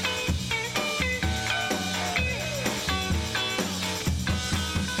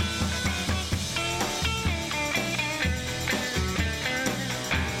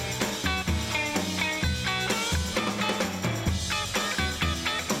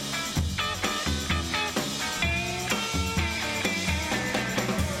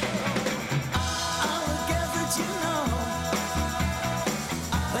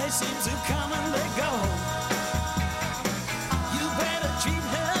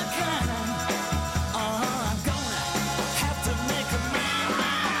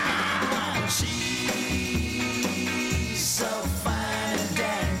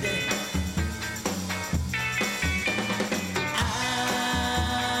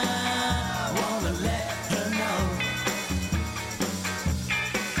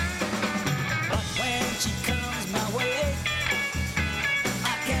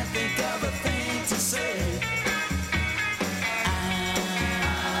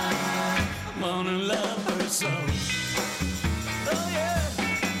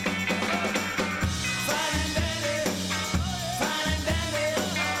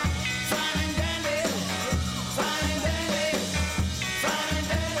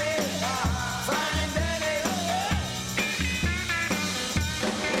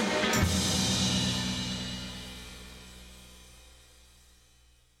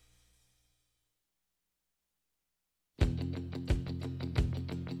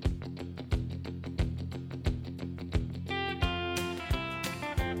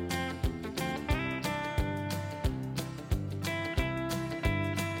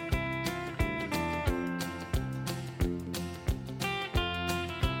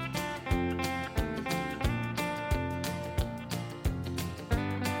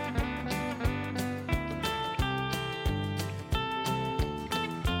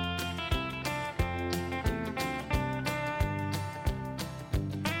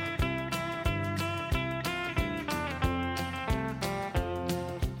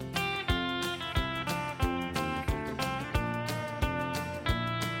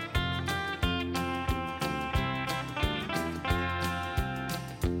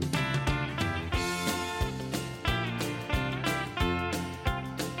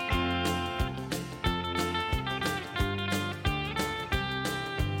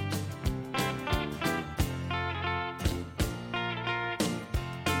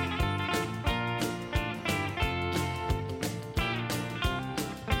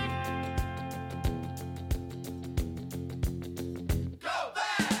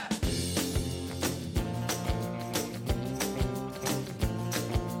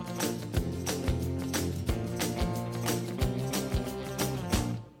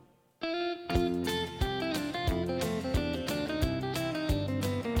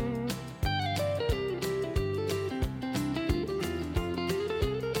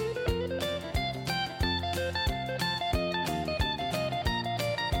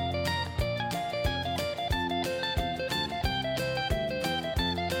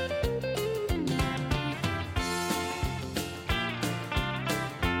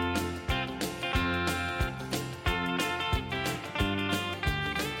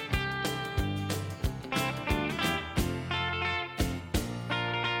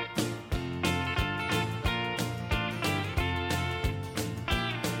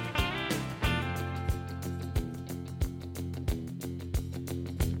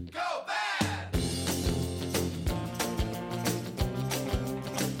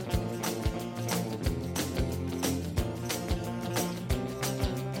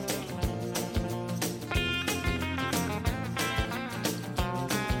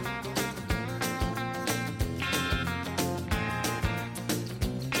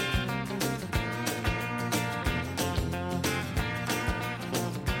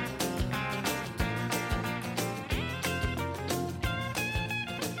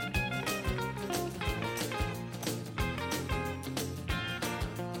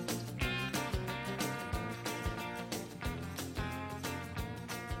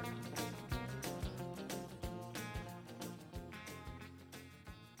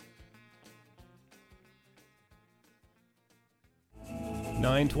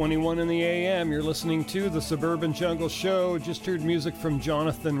 .921 in the AM, you're listening to the Suburban Jungle Show. Just heard music from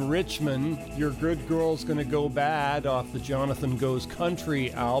Jonathan Richman. Your Good Girl's Gonna Go Bad off the Jonathan Goes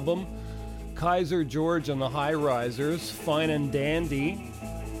Country album. Kaiser George and the High Risers, Fine and Dandy.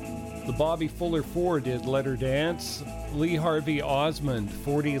 The Bobby Fuller 4 did Let Her Dance. Lee Harvey Osmond,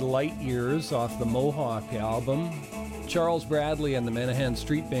 40 Light Years off the Mohawk album. Charles Bradley and the Menahan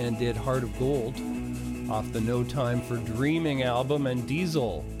Street Band did Heart of Gold off the No Time for Dreaming album, and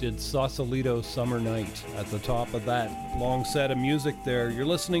Diesel did Sausalito Summer Night at the top of that long set of music there. You're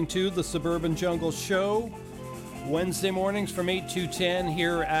listening to the Suburban Jungle Show, Wednesday mornings from 8 to 10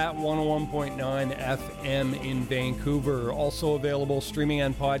 here at 101.9 FM in Vancouver. Also available streaming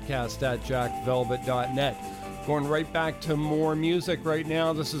and podcast at jackvelvet.net. Going right back to more music right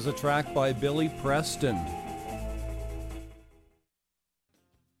now. This is a track by Billy Preston.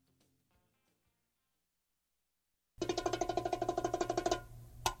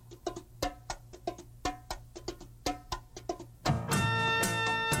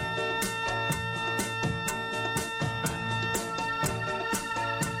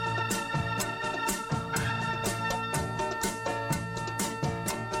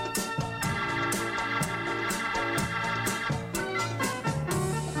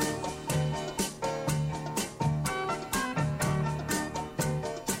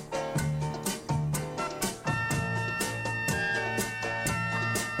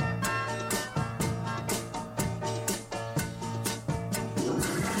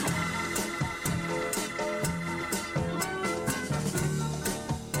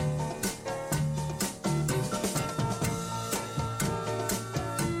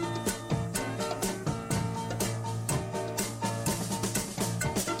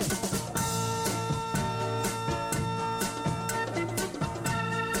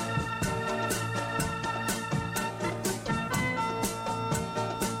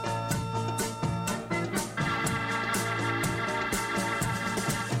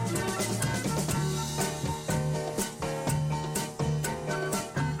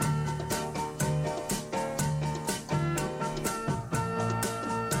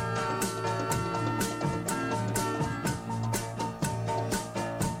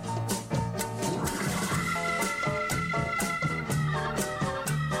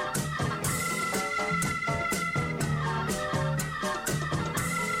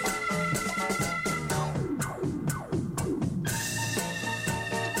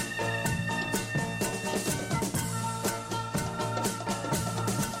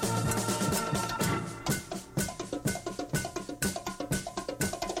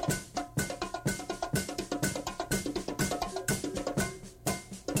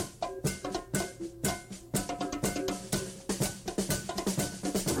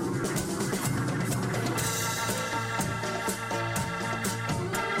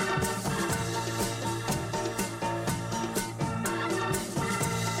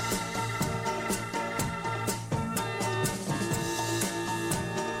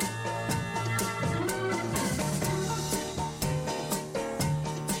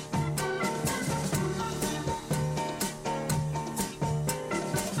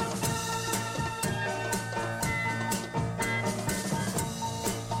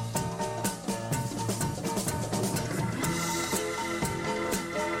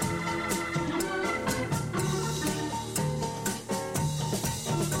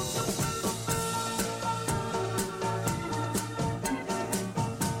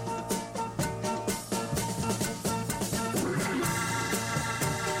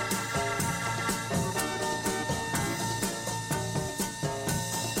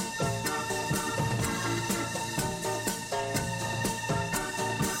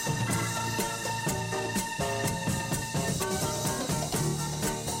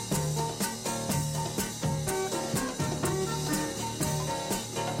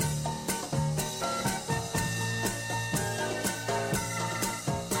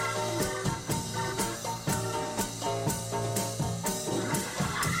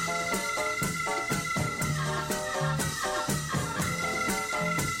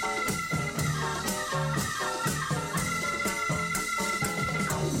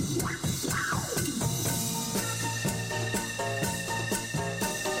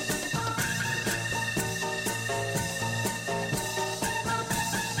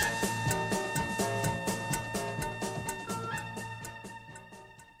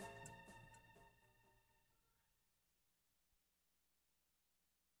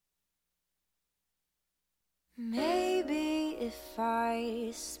 Maybe if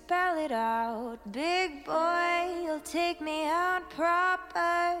I spell it out, big boy, you'll take me out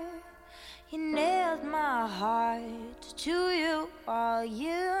proper. You nailed my heart to you, all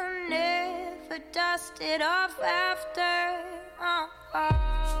you never dusted off after. Oh.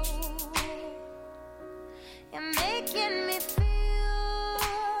 You're making me feel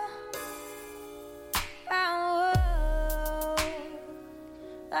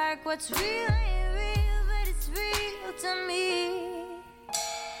like what's real ain't real, but it's real to me.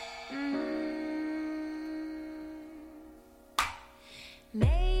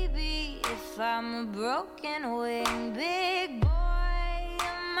 Maybe if I'm a broken wing, big boy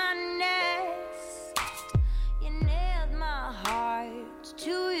in my nest. You nailed my heart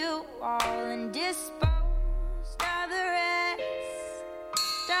to your wall and disposed of the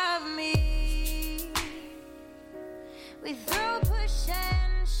rest of me. We throw, push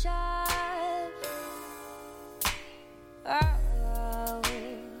and shove. Oh,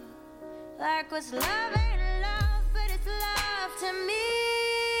 like what's love ain't love, but it's love to me.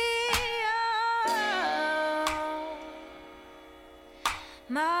 Oh,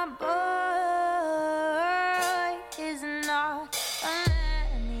 my boy is not a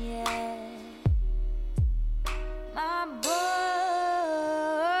man yet. My boy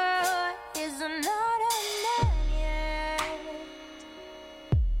is not a man yet.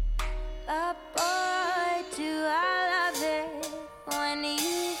 A boy, do I love it when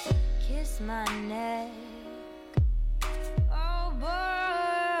you kiss my neck. Oh boy,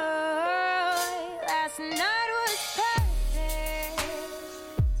 last night was perfect.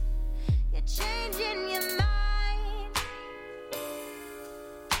 You're changing your mind.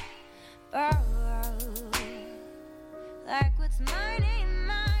 Oh, like what's mine ain't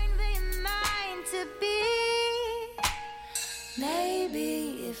mine, but you're mine to be. Maybe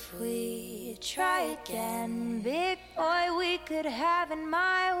if we try again, big boy, we could have it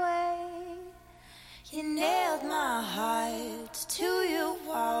my way. You nailed my heart to your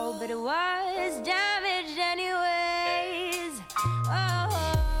wall, but it was damaged anyways.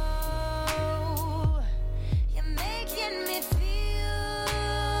 Oh, you're making me feel.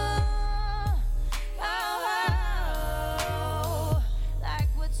 Oh, like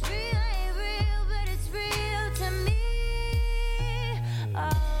what's real ain't real, but it's real to me.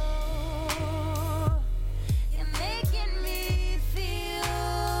 Oh, you're making me feel.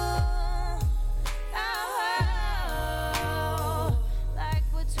 Oh, like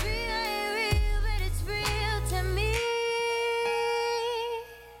what's real ain't real, but it's real to me.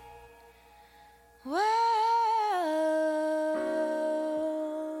 Whoa.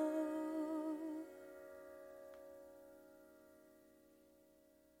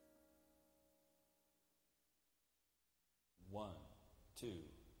 One, two,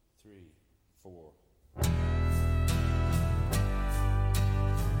 three, four.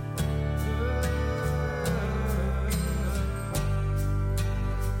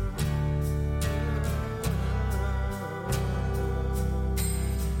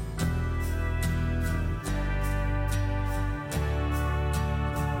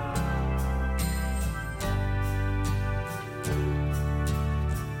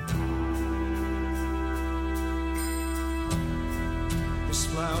 This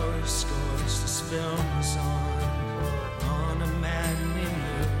flower scores this film's on a matinee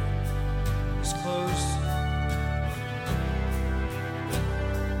mood. He's close.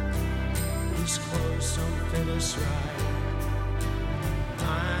 These clothes don't fit us right.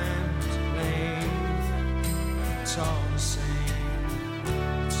 I'm to blame. It's all the same.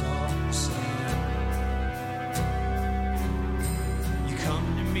 It's all the same. You come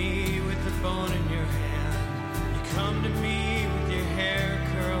to me with the bone in your hand. You come to me with your hair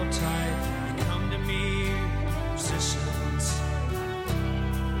curled tight. You come to me, musicians.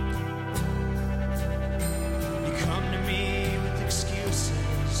 You come to me with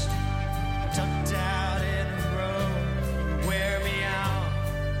excuses, tucked out in a row. You wear me out.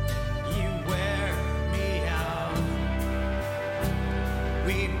 You wear me out.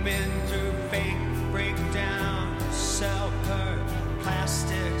 We've been through fake breakdowns, self-hurt,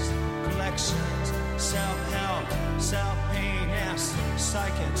 plastics, collections, self-help, self-pain, yes,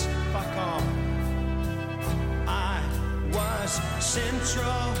 psychics, fuck off. I was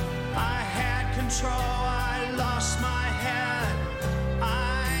central, I had control, I lost my head.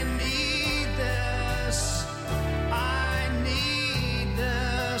 I need this, I need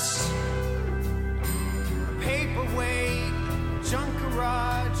this. Paperweight, junk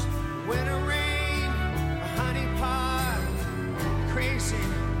garage, winter rain, a honey pot, crazy,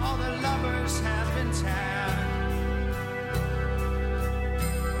 all the lovers have been tagged.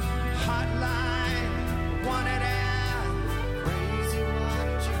 Hotline, wanted ad, crazy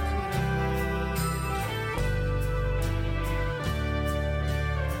what you could have.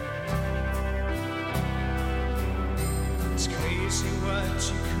 It's crazy what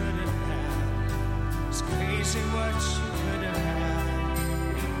you could have had. It's crazy what you could have had.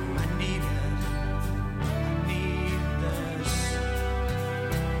 I need it. I need this.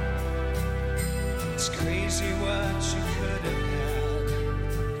 It's crazy what you could have had.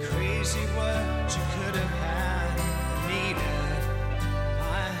 Crazy what you could have had. I need it.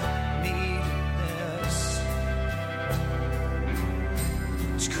 I need this.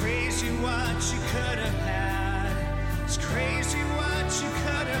 It's crazy what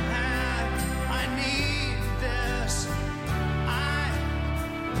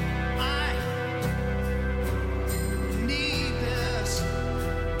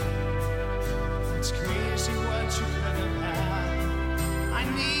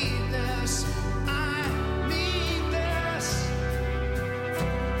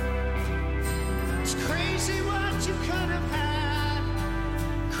Crazy what you could have had.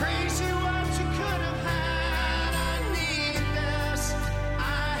 Crazy what you could have had. I need this.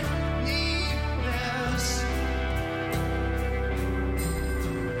 I need this.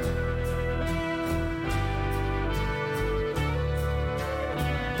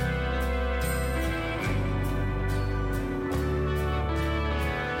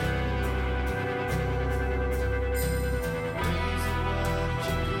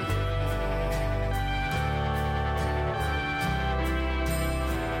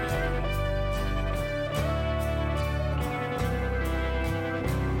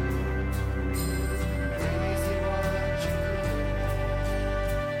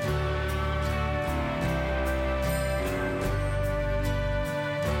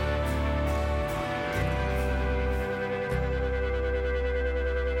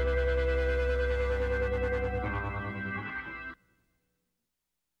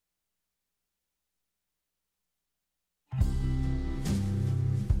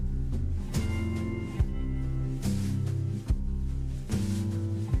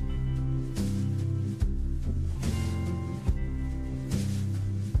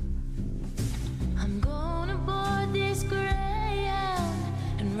 I'm gonna board this Greyhound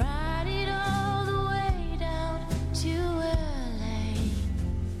and ride it all the way down to LA.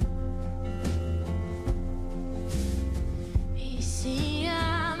 You see,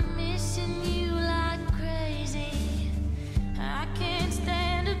 I'm missing you like crazy. I can't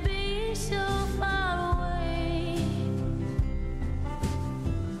stand to be so far away.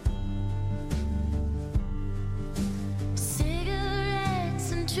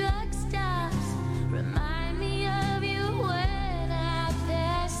 Cigarettes and truck stops remind me of you when I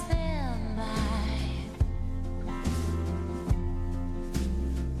pass them by.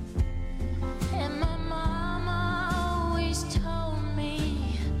 And my mama always told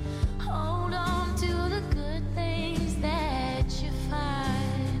me, hold on to the good things that you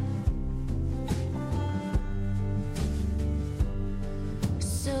find.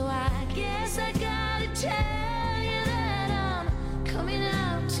 So I guess I gotta tell you that I'm coming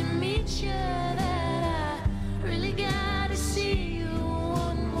out to meet you, that I really gotta see you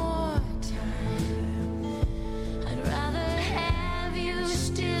one more time. I'd rather have you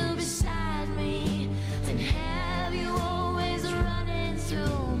still beside me than have you always running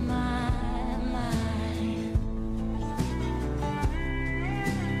through my mind.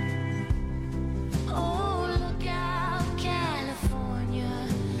 Oh, look out, California.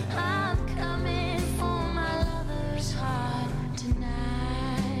 I'm coming for my lover's heart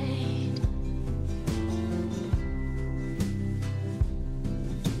tonight.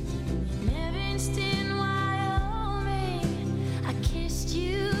 In Evanston, Wyoming, I kissed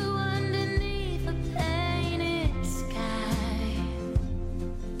you underneath a painted sky.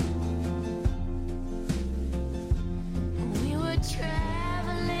 We were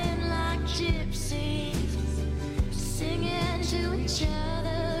traveling like gypsies, singing to each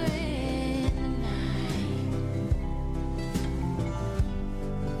other in the night.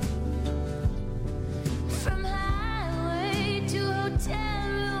 From highway to hotel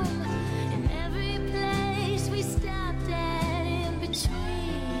room, in every place we stopped at in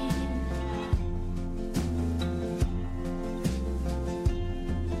between.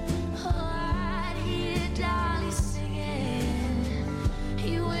 Oh, I'd hear Dolly singing.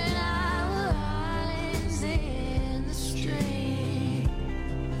 You and I were islands in the stream.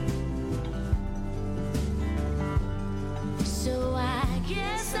 So I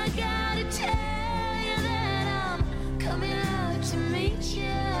guess I gotta tell you that I'm coming out to meet you,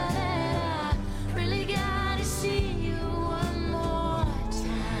 that I really gotta see you one more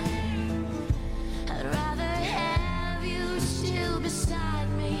time. I'd rather have you still beside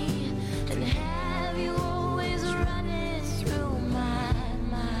me than have you always running through my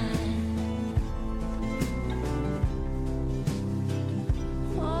mind.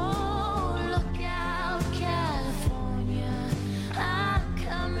 Oh, look out, California. I'm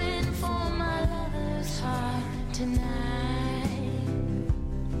coming for my lover's heart tonight.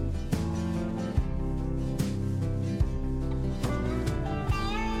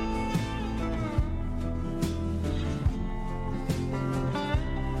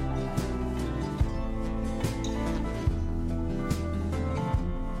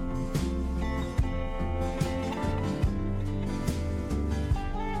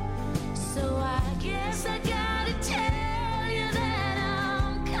 So I guess I gotta tell you that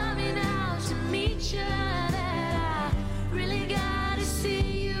I'm coming out to meet you, that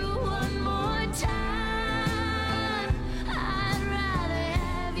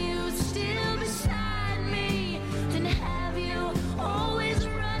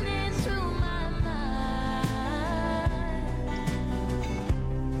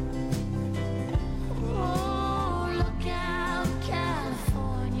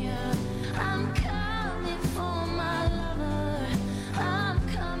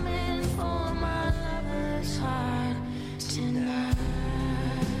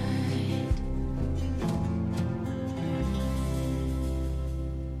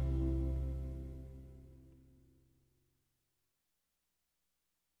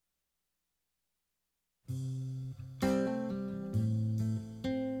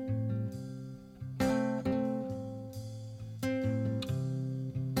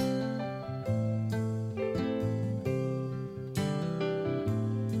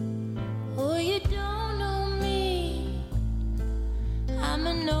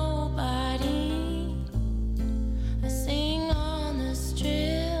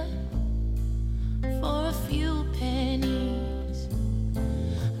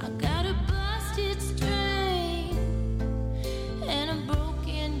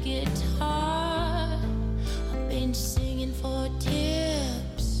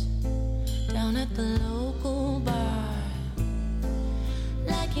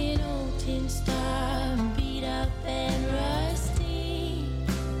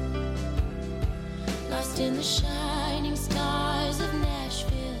the shining stars of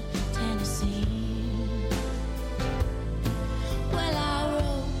Nashville, Tennessee. Well, I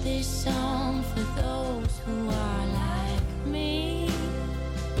wrote this song for those who are like me,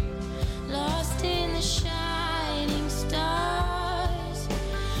 lost in the shining stars,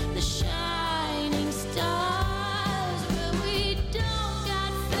 the shining stars, where we don't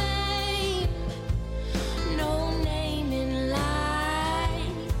got fame, no name in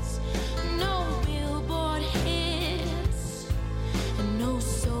lights, no billboard hits, and no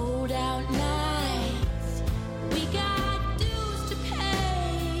sold out nights. We got dues to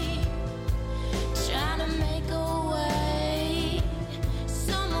pay, trying to make a way.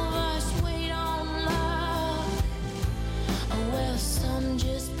 Some of us wait on love, or well, some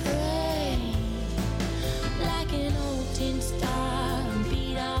just pray. Like an old tin star,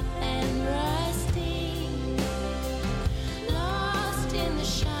 beat up and rusty, lost in the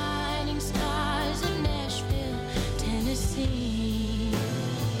shining stars of Nashville, Tennessee.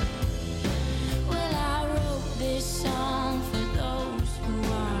 Well, I wrote this song for those who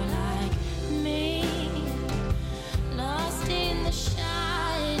are like me, lost in the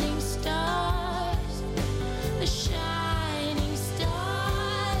shining stars, the shining stars.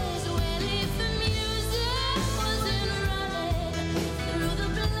 Well, if the music wasn't running through the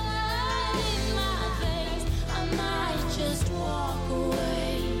blood in my veins, I might just walk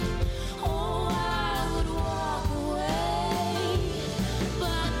away. Oh, I would walk away.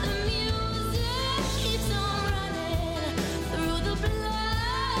 But the music keeps on running through the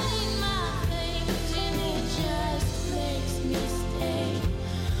blood in my veins, and it just makes me stay.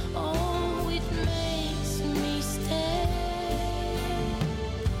 Oh, it makes me stay.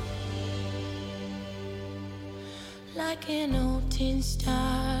 Like an old tin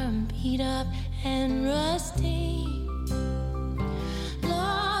star, beat up and rusty,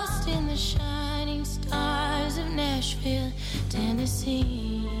 lost in the shining stars of Nashville,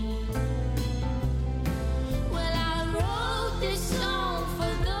 Tennessee. Well, I wrote this song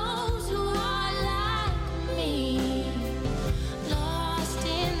for those who are like me, lost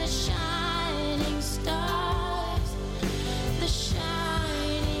in the shining stars, the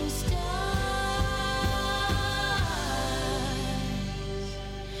shining stars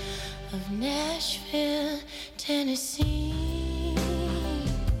of Nashville, Tennessee.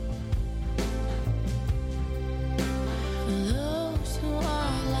 For those who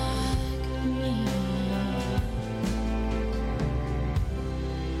are like me.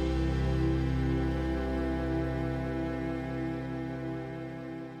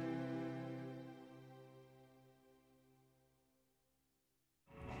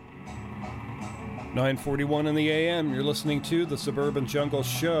 9:41 in the AM. You're listening to the Suburban Jungle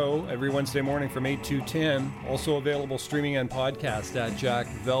Show every Wednesday morning from 8 to 10. Also available streaming and podcast at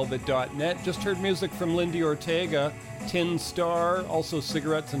jackvelvet.net. Just heard music from Lindy Ortega, Tin Star, also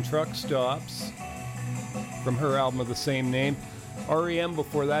Cigarettes and Truck Stops from her album of the same name. REM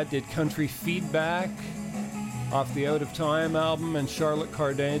before that did Country Feedback off the Out of Time album, and Charlotte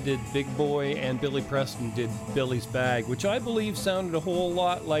Cardin did Big Boy, and Billy Preston did Billy's Bag, which I believe sounded a whole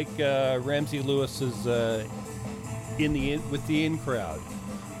lot like Ramsey Lewis's With the In Crowd.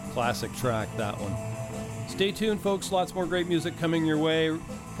 Classic track, that one. Stay tuned, folks. Lots more great music coming your way.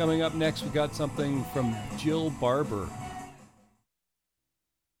 Coming up next, we got something from Jill Barber.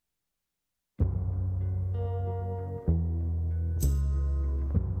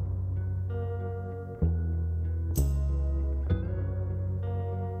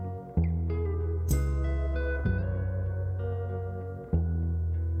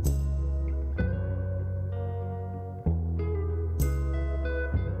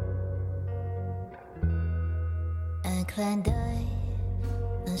 Un clin d'œil,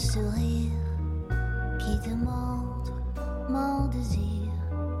 un sourire qui te montre mon désir.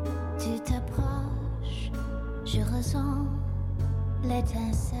 Tu t'approches, je ressens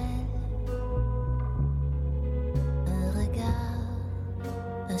l'étincelle. Un regard,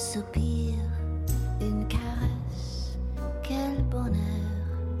 un soupir, une caresse. Quel bonheur,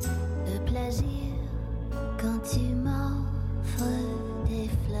 le plaisir quand tu m'offres des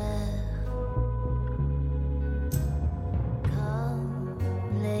fleurs.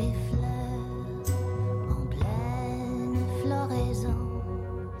 Les fleurs en pleine floraison,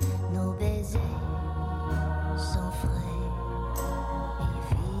 nos baisers sont frais et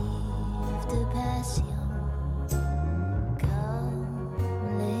vivent de passion. Comme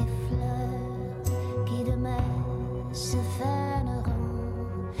les fleurs qui demain se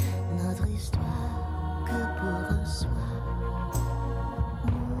faneront, notre histoire que pour un soir.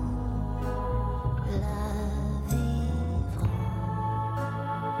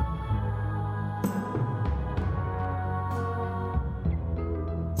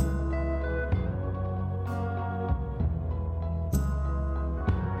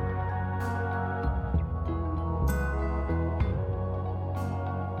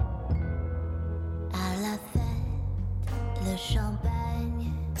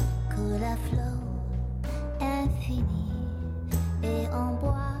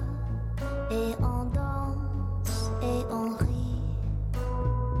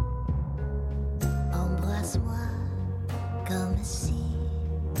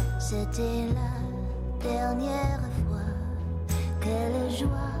 c'était la dernière fois. Quelle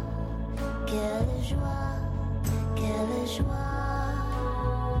joie, quelle joie, quelle joie.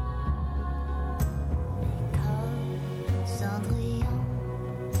 Comme Cendrillon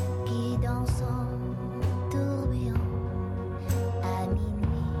qui dans son tourbillon, à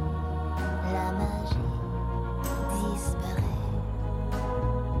minuit, la magie disparaît.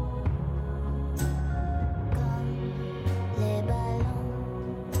 Comme les ballons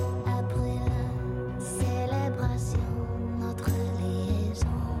après la célébration, notre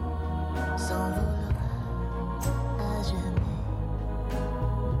liaison s'envolera à jamais.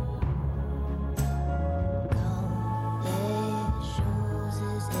 Comme les choses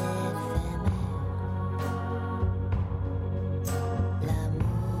éphémères,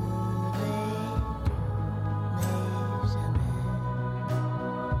 l'amour est doux mais jamais.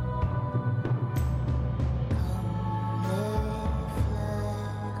 Comme les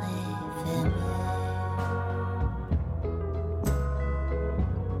fleurs éphémères.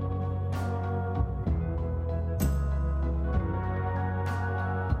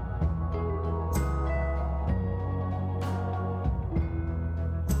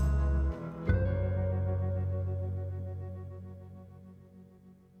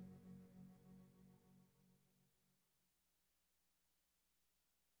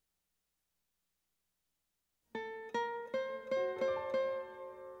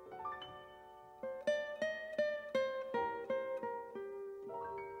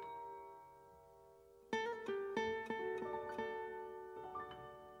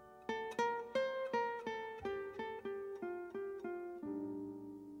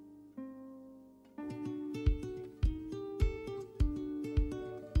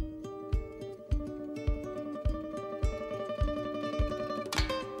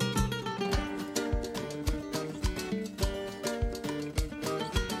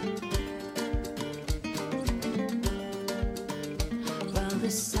 Well, the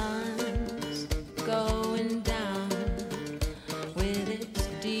sun's going down with its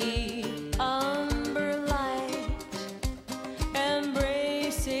deep umber light,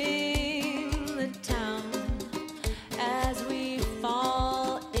 embracing the town as we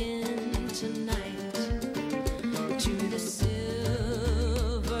fall into night, to the silvery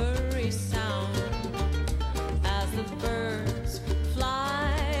sound as the birds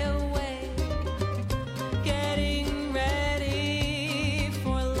fly away, getting ready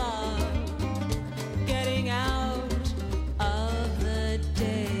for love, getting out of the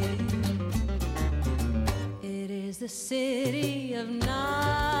day. It is the city of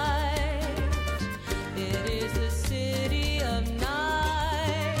night. It is the city of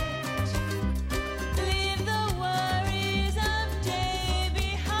night. Leave the worries of day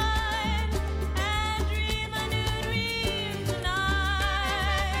behind and dream a new dream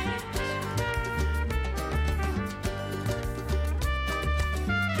tonight.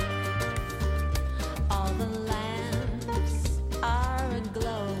 All the lamps are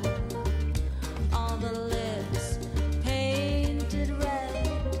aglow, all the lips painted red.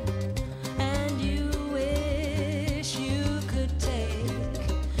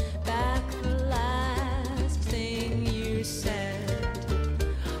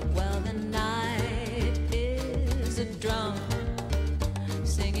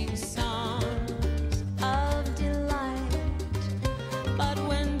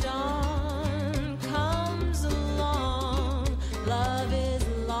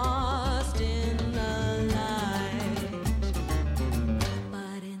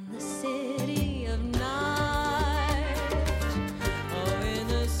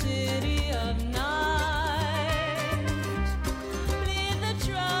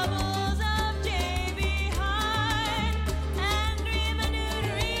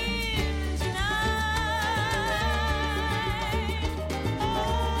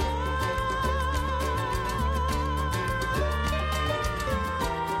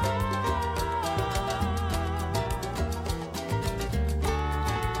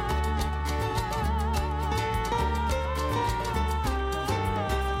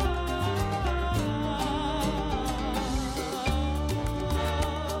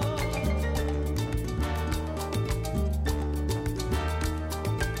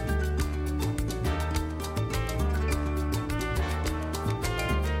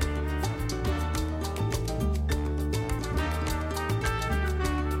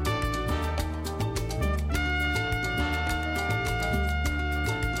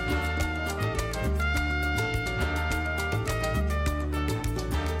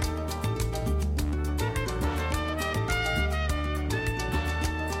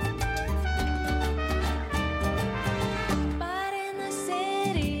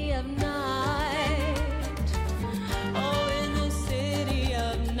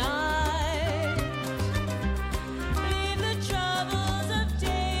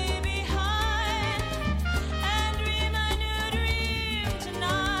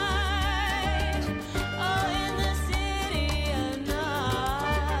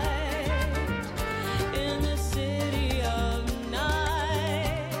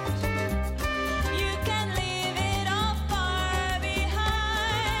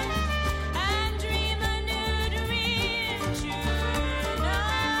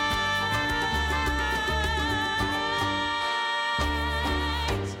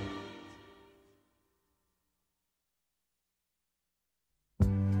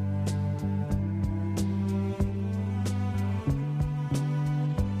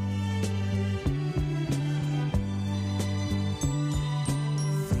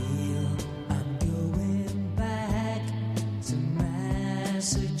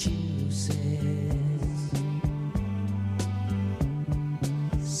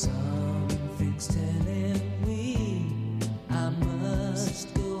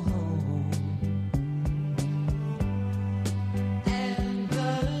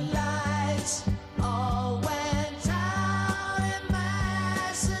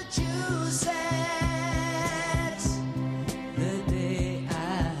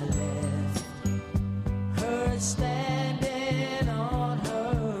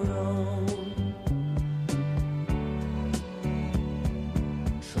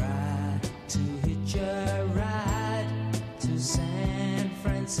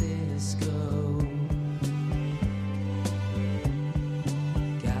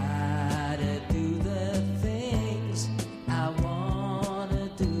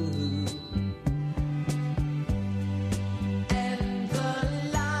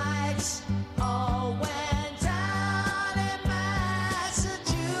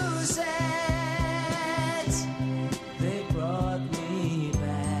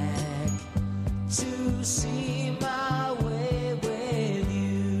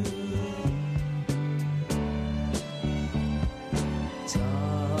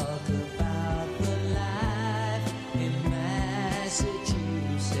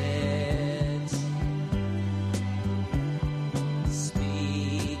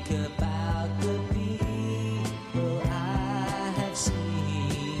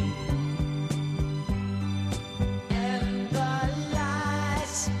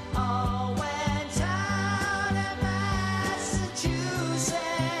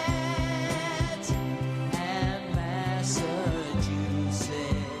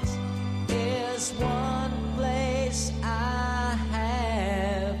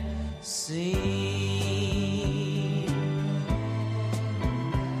 seen.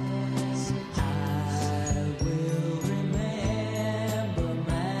 I will remember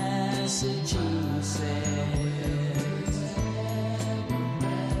Massachusetts.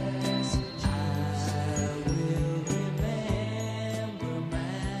 I will remember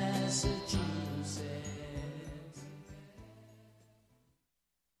Massachusetts.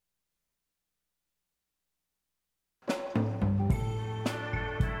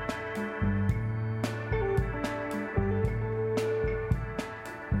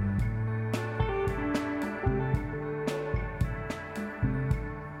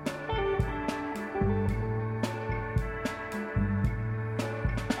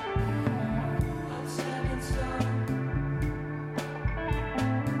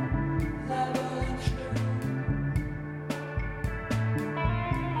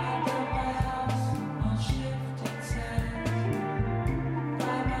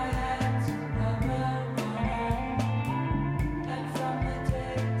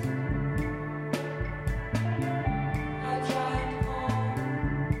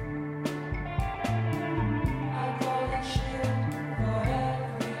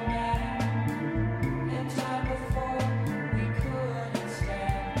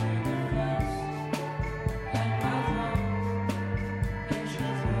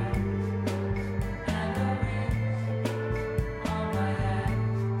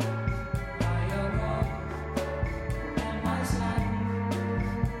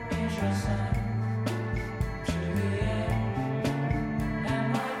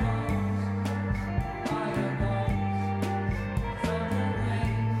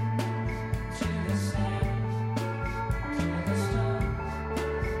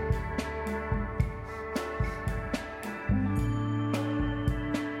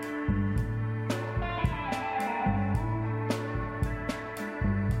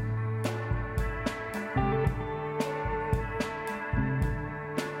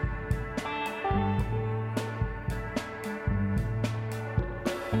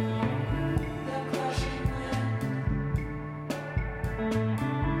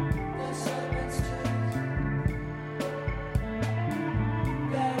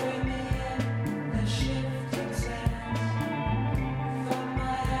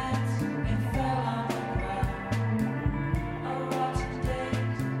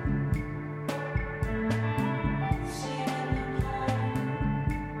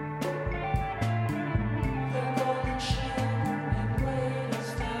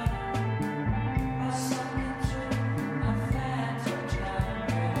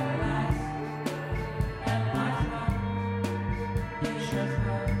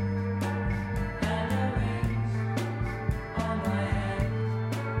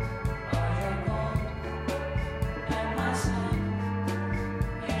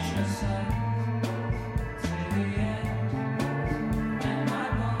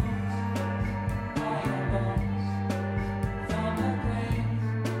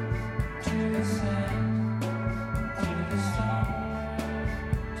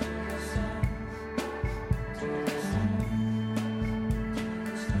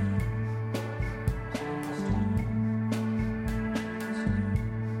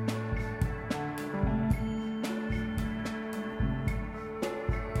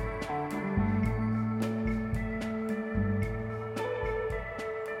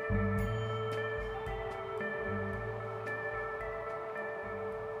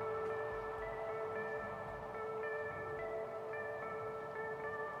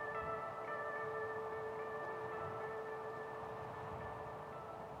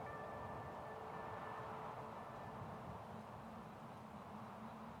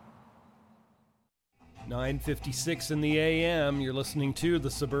 "9:56 in the AM. You're listening to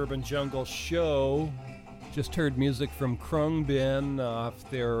the Suburban Jungle Show. Just heard music from Krungbin off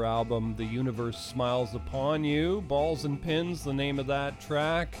their album "The Universe Smiles Upon You." "Balls and Pins," the name of that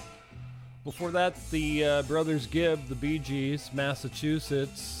track. Before that, the Brothers Gibb, the Bee Gees,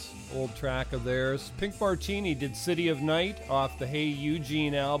 "Massachusetts," old track of theirs. Pink Martini did "City of Night" off the Hey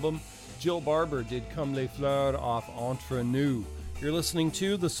Eugene album. Jill Barber did "Comme les Fleurs" off Entre Nous. You're listening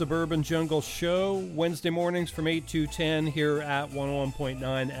to the Suburban Jungle Show, Wednesday mornings from 8 to 10 here at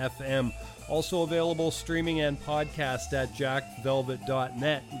 101.9 FM. Also available streaming and podcast at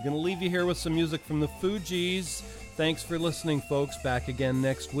jackvelvet.net. We're going to leave you here with some music from the Fugees. Thanks for listening, folks. Back again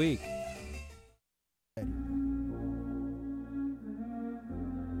next week.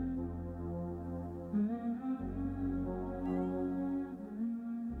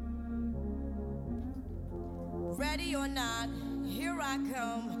 Ready or not, here I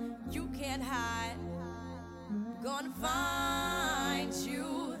come, you can't hide. Gonna find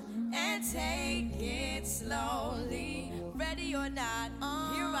you take it slowly. Ready or not,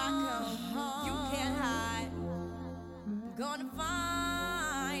 here I come. You can't hide. I'm gonna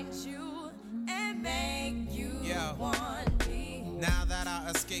find you and make you want me. Now that I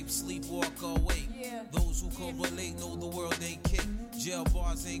escape, sleep, walk, awake. Those who correlate know the world ain't cake. Jail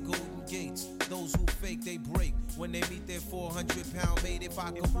bars ain't golden gates. Those who fake, they break. When they meet their 400-pound mate, if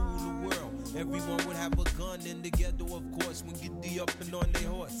I could rule the world, everyone would have a gun in the ghetto, of course, when get the up and on their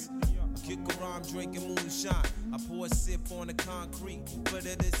horse. I kick around drinking moonshine. I pour a sip on the concrete for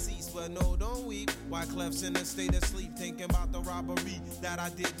the deceased, but no, don't weep. Why Clef's in a state of sleep, thinking about the robbery that I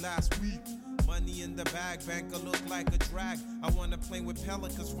did last week. Money in the bag, banker look like a drag. I wanna play with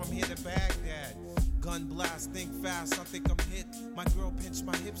pelicans from here to Baghdad. Gun blast, think fast, I think I'm hit. My girl pinched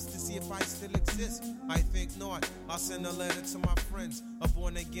my hips to see if I still exist. I think not, I'll send a letter to my friends. A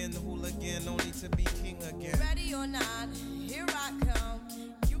born again hooligan, only to be king again. Ready or not, here I come.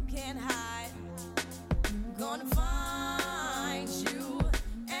 You can't hide. Gonna find you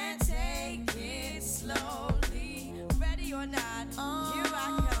and take it slowly. Ready or not, here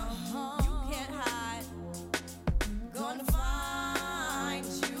I come. You can't hide. Gonna find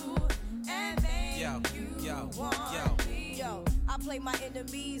you and make you want me. Yo, I play my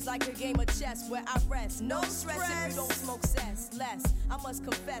enemies like a game of chess where I rest. No stress if you don't smoke cess. Less, I must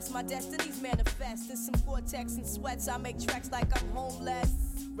confess, my destinies manifest. In some Gore-Tex and sweats, I make tracks like I'm homeless.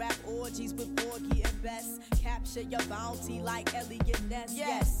 Rap orgies with Borgie and Bess. Capture your bounty like Elliot Ness.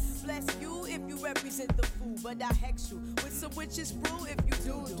 Yes, bless you if you represent the fool, but I hex you with some witches brew if you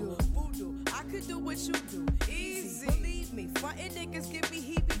do voodoo. I could do what you do, easy. Believe me, frontin' niggas give me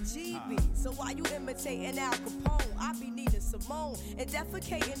heebie-jeebies. So why you imitating Al Capone? I be needing Simone and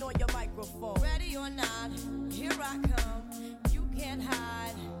defecating on your microphone. Ready or not, here I come. You can't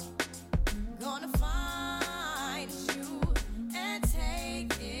hide. Gonna find you and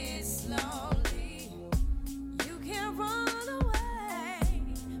take it slowly. You can't run away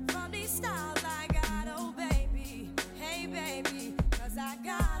from these styles I got, oh baby. Hey baby, 'cause I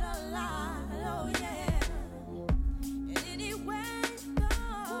got a lot, oh yeah. And anywhere you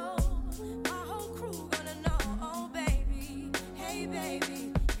go, my whole crew gonna know, oh baby. Hey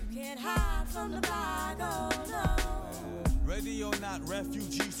baby, you can't hide from the bag, oh no. Ready or not,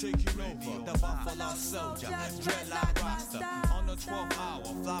 refugees taking over. The Buffalo Soldier, dreadlock roster. On the 12th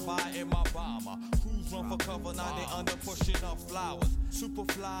hour, fly by in my bomber. Crews run for cover, now they under pushing up flowers. Super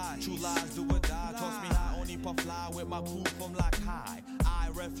fly, true lies do or die. Toss me high, only puff fly with my crew from like high. I,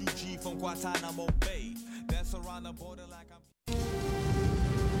 refugee from Guantanamo Bay. Dance around the border like I'm...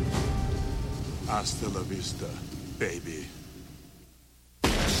 Hasta la vista, baby.